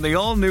Point on the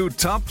all-new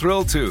Top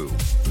Thrill 2.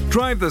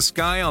 Drive the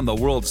sky on the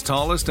world's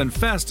tallest and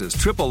fastest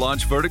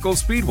triple-launch vertical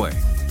speedway.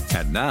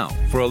 And now,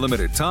 for a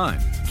limited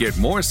time, get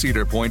more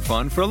Cedar Point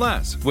fun for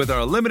less with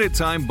our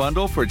limited-time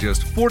bundle for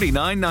just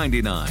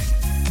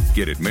 $49.99.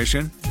 Get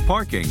admission,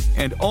 parking,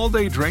 and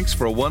all-day drinks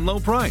for one low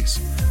price.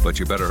 But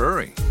you better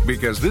hurry,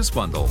 because this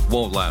bundle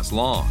won't last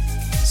long.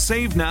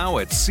 Save now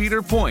at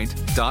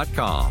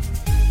cedarpoint.com.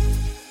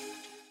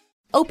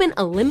 Open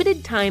a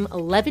limited-time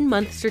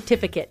 11-month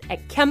certificate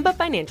at Kemba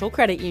Financial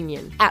Credit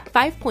Union. At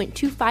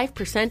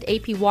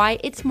 5.25% APY,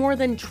 it's more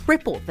than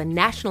triple the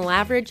national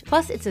average,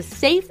 plus it's a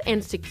safe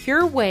and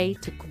secure way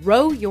to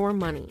grow your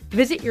money.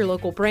 Visit your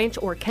local branch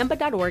or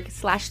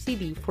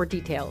kemba.org/CD for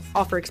details.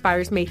 Offer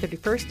expires May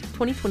 31st,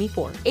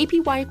 2024.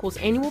 APY equals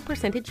annual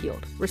percentage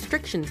yield.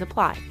 Restrictions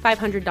apply.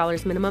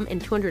 $500 minimum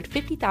and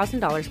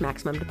 $250,000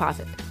 maximum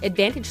deposit.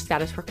 Advantage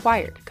status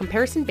required.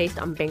 Comparison based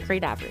on bank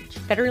rate average.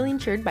 Federally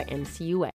insured by NCUA.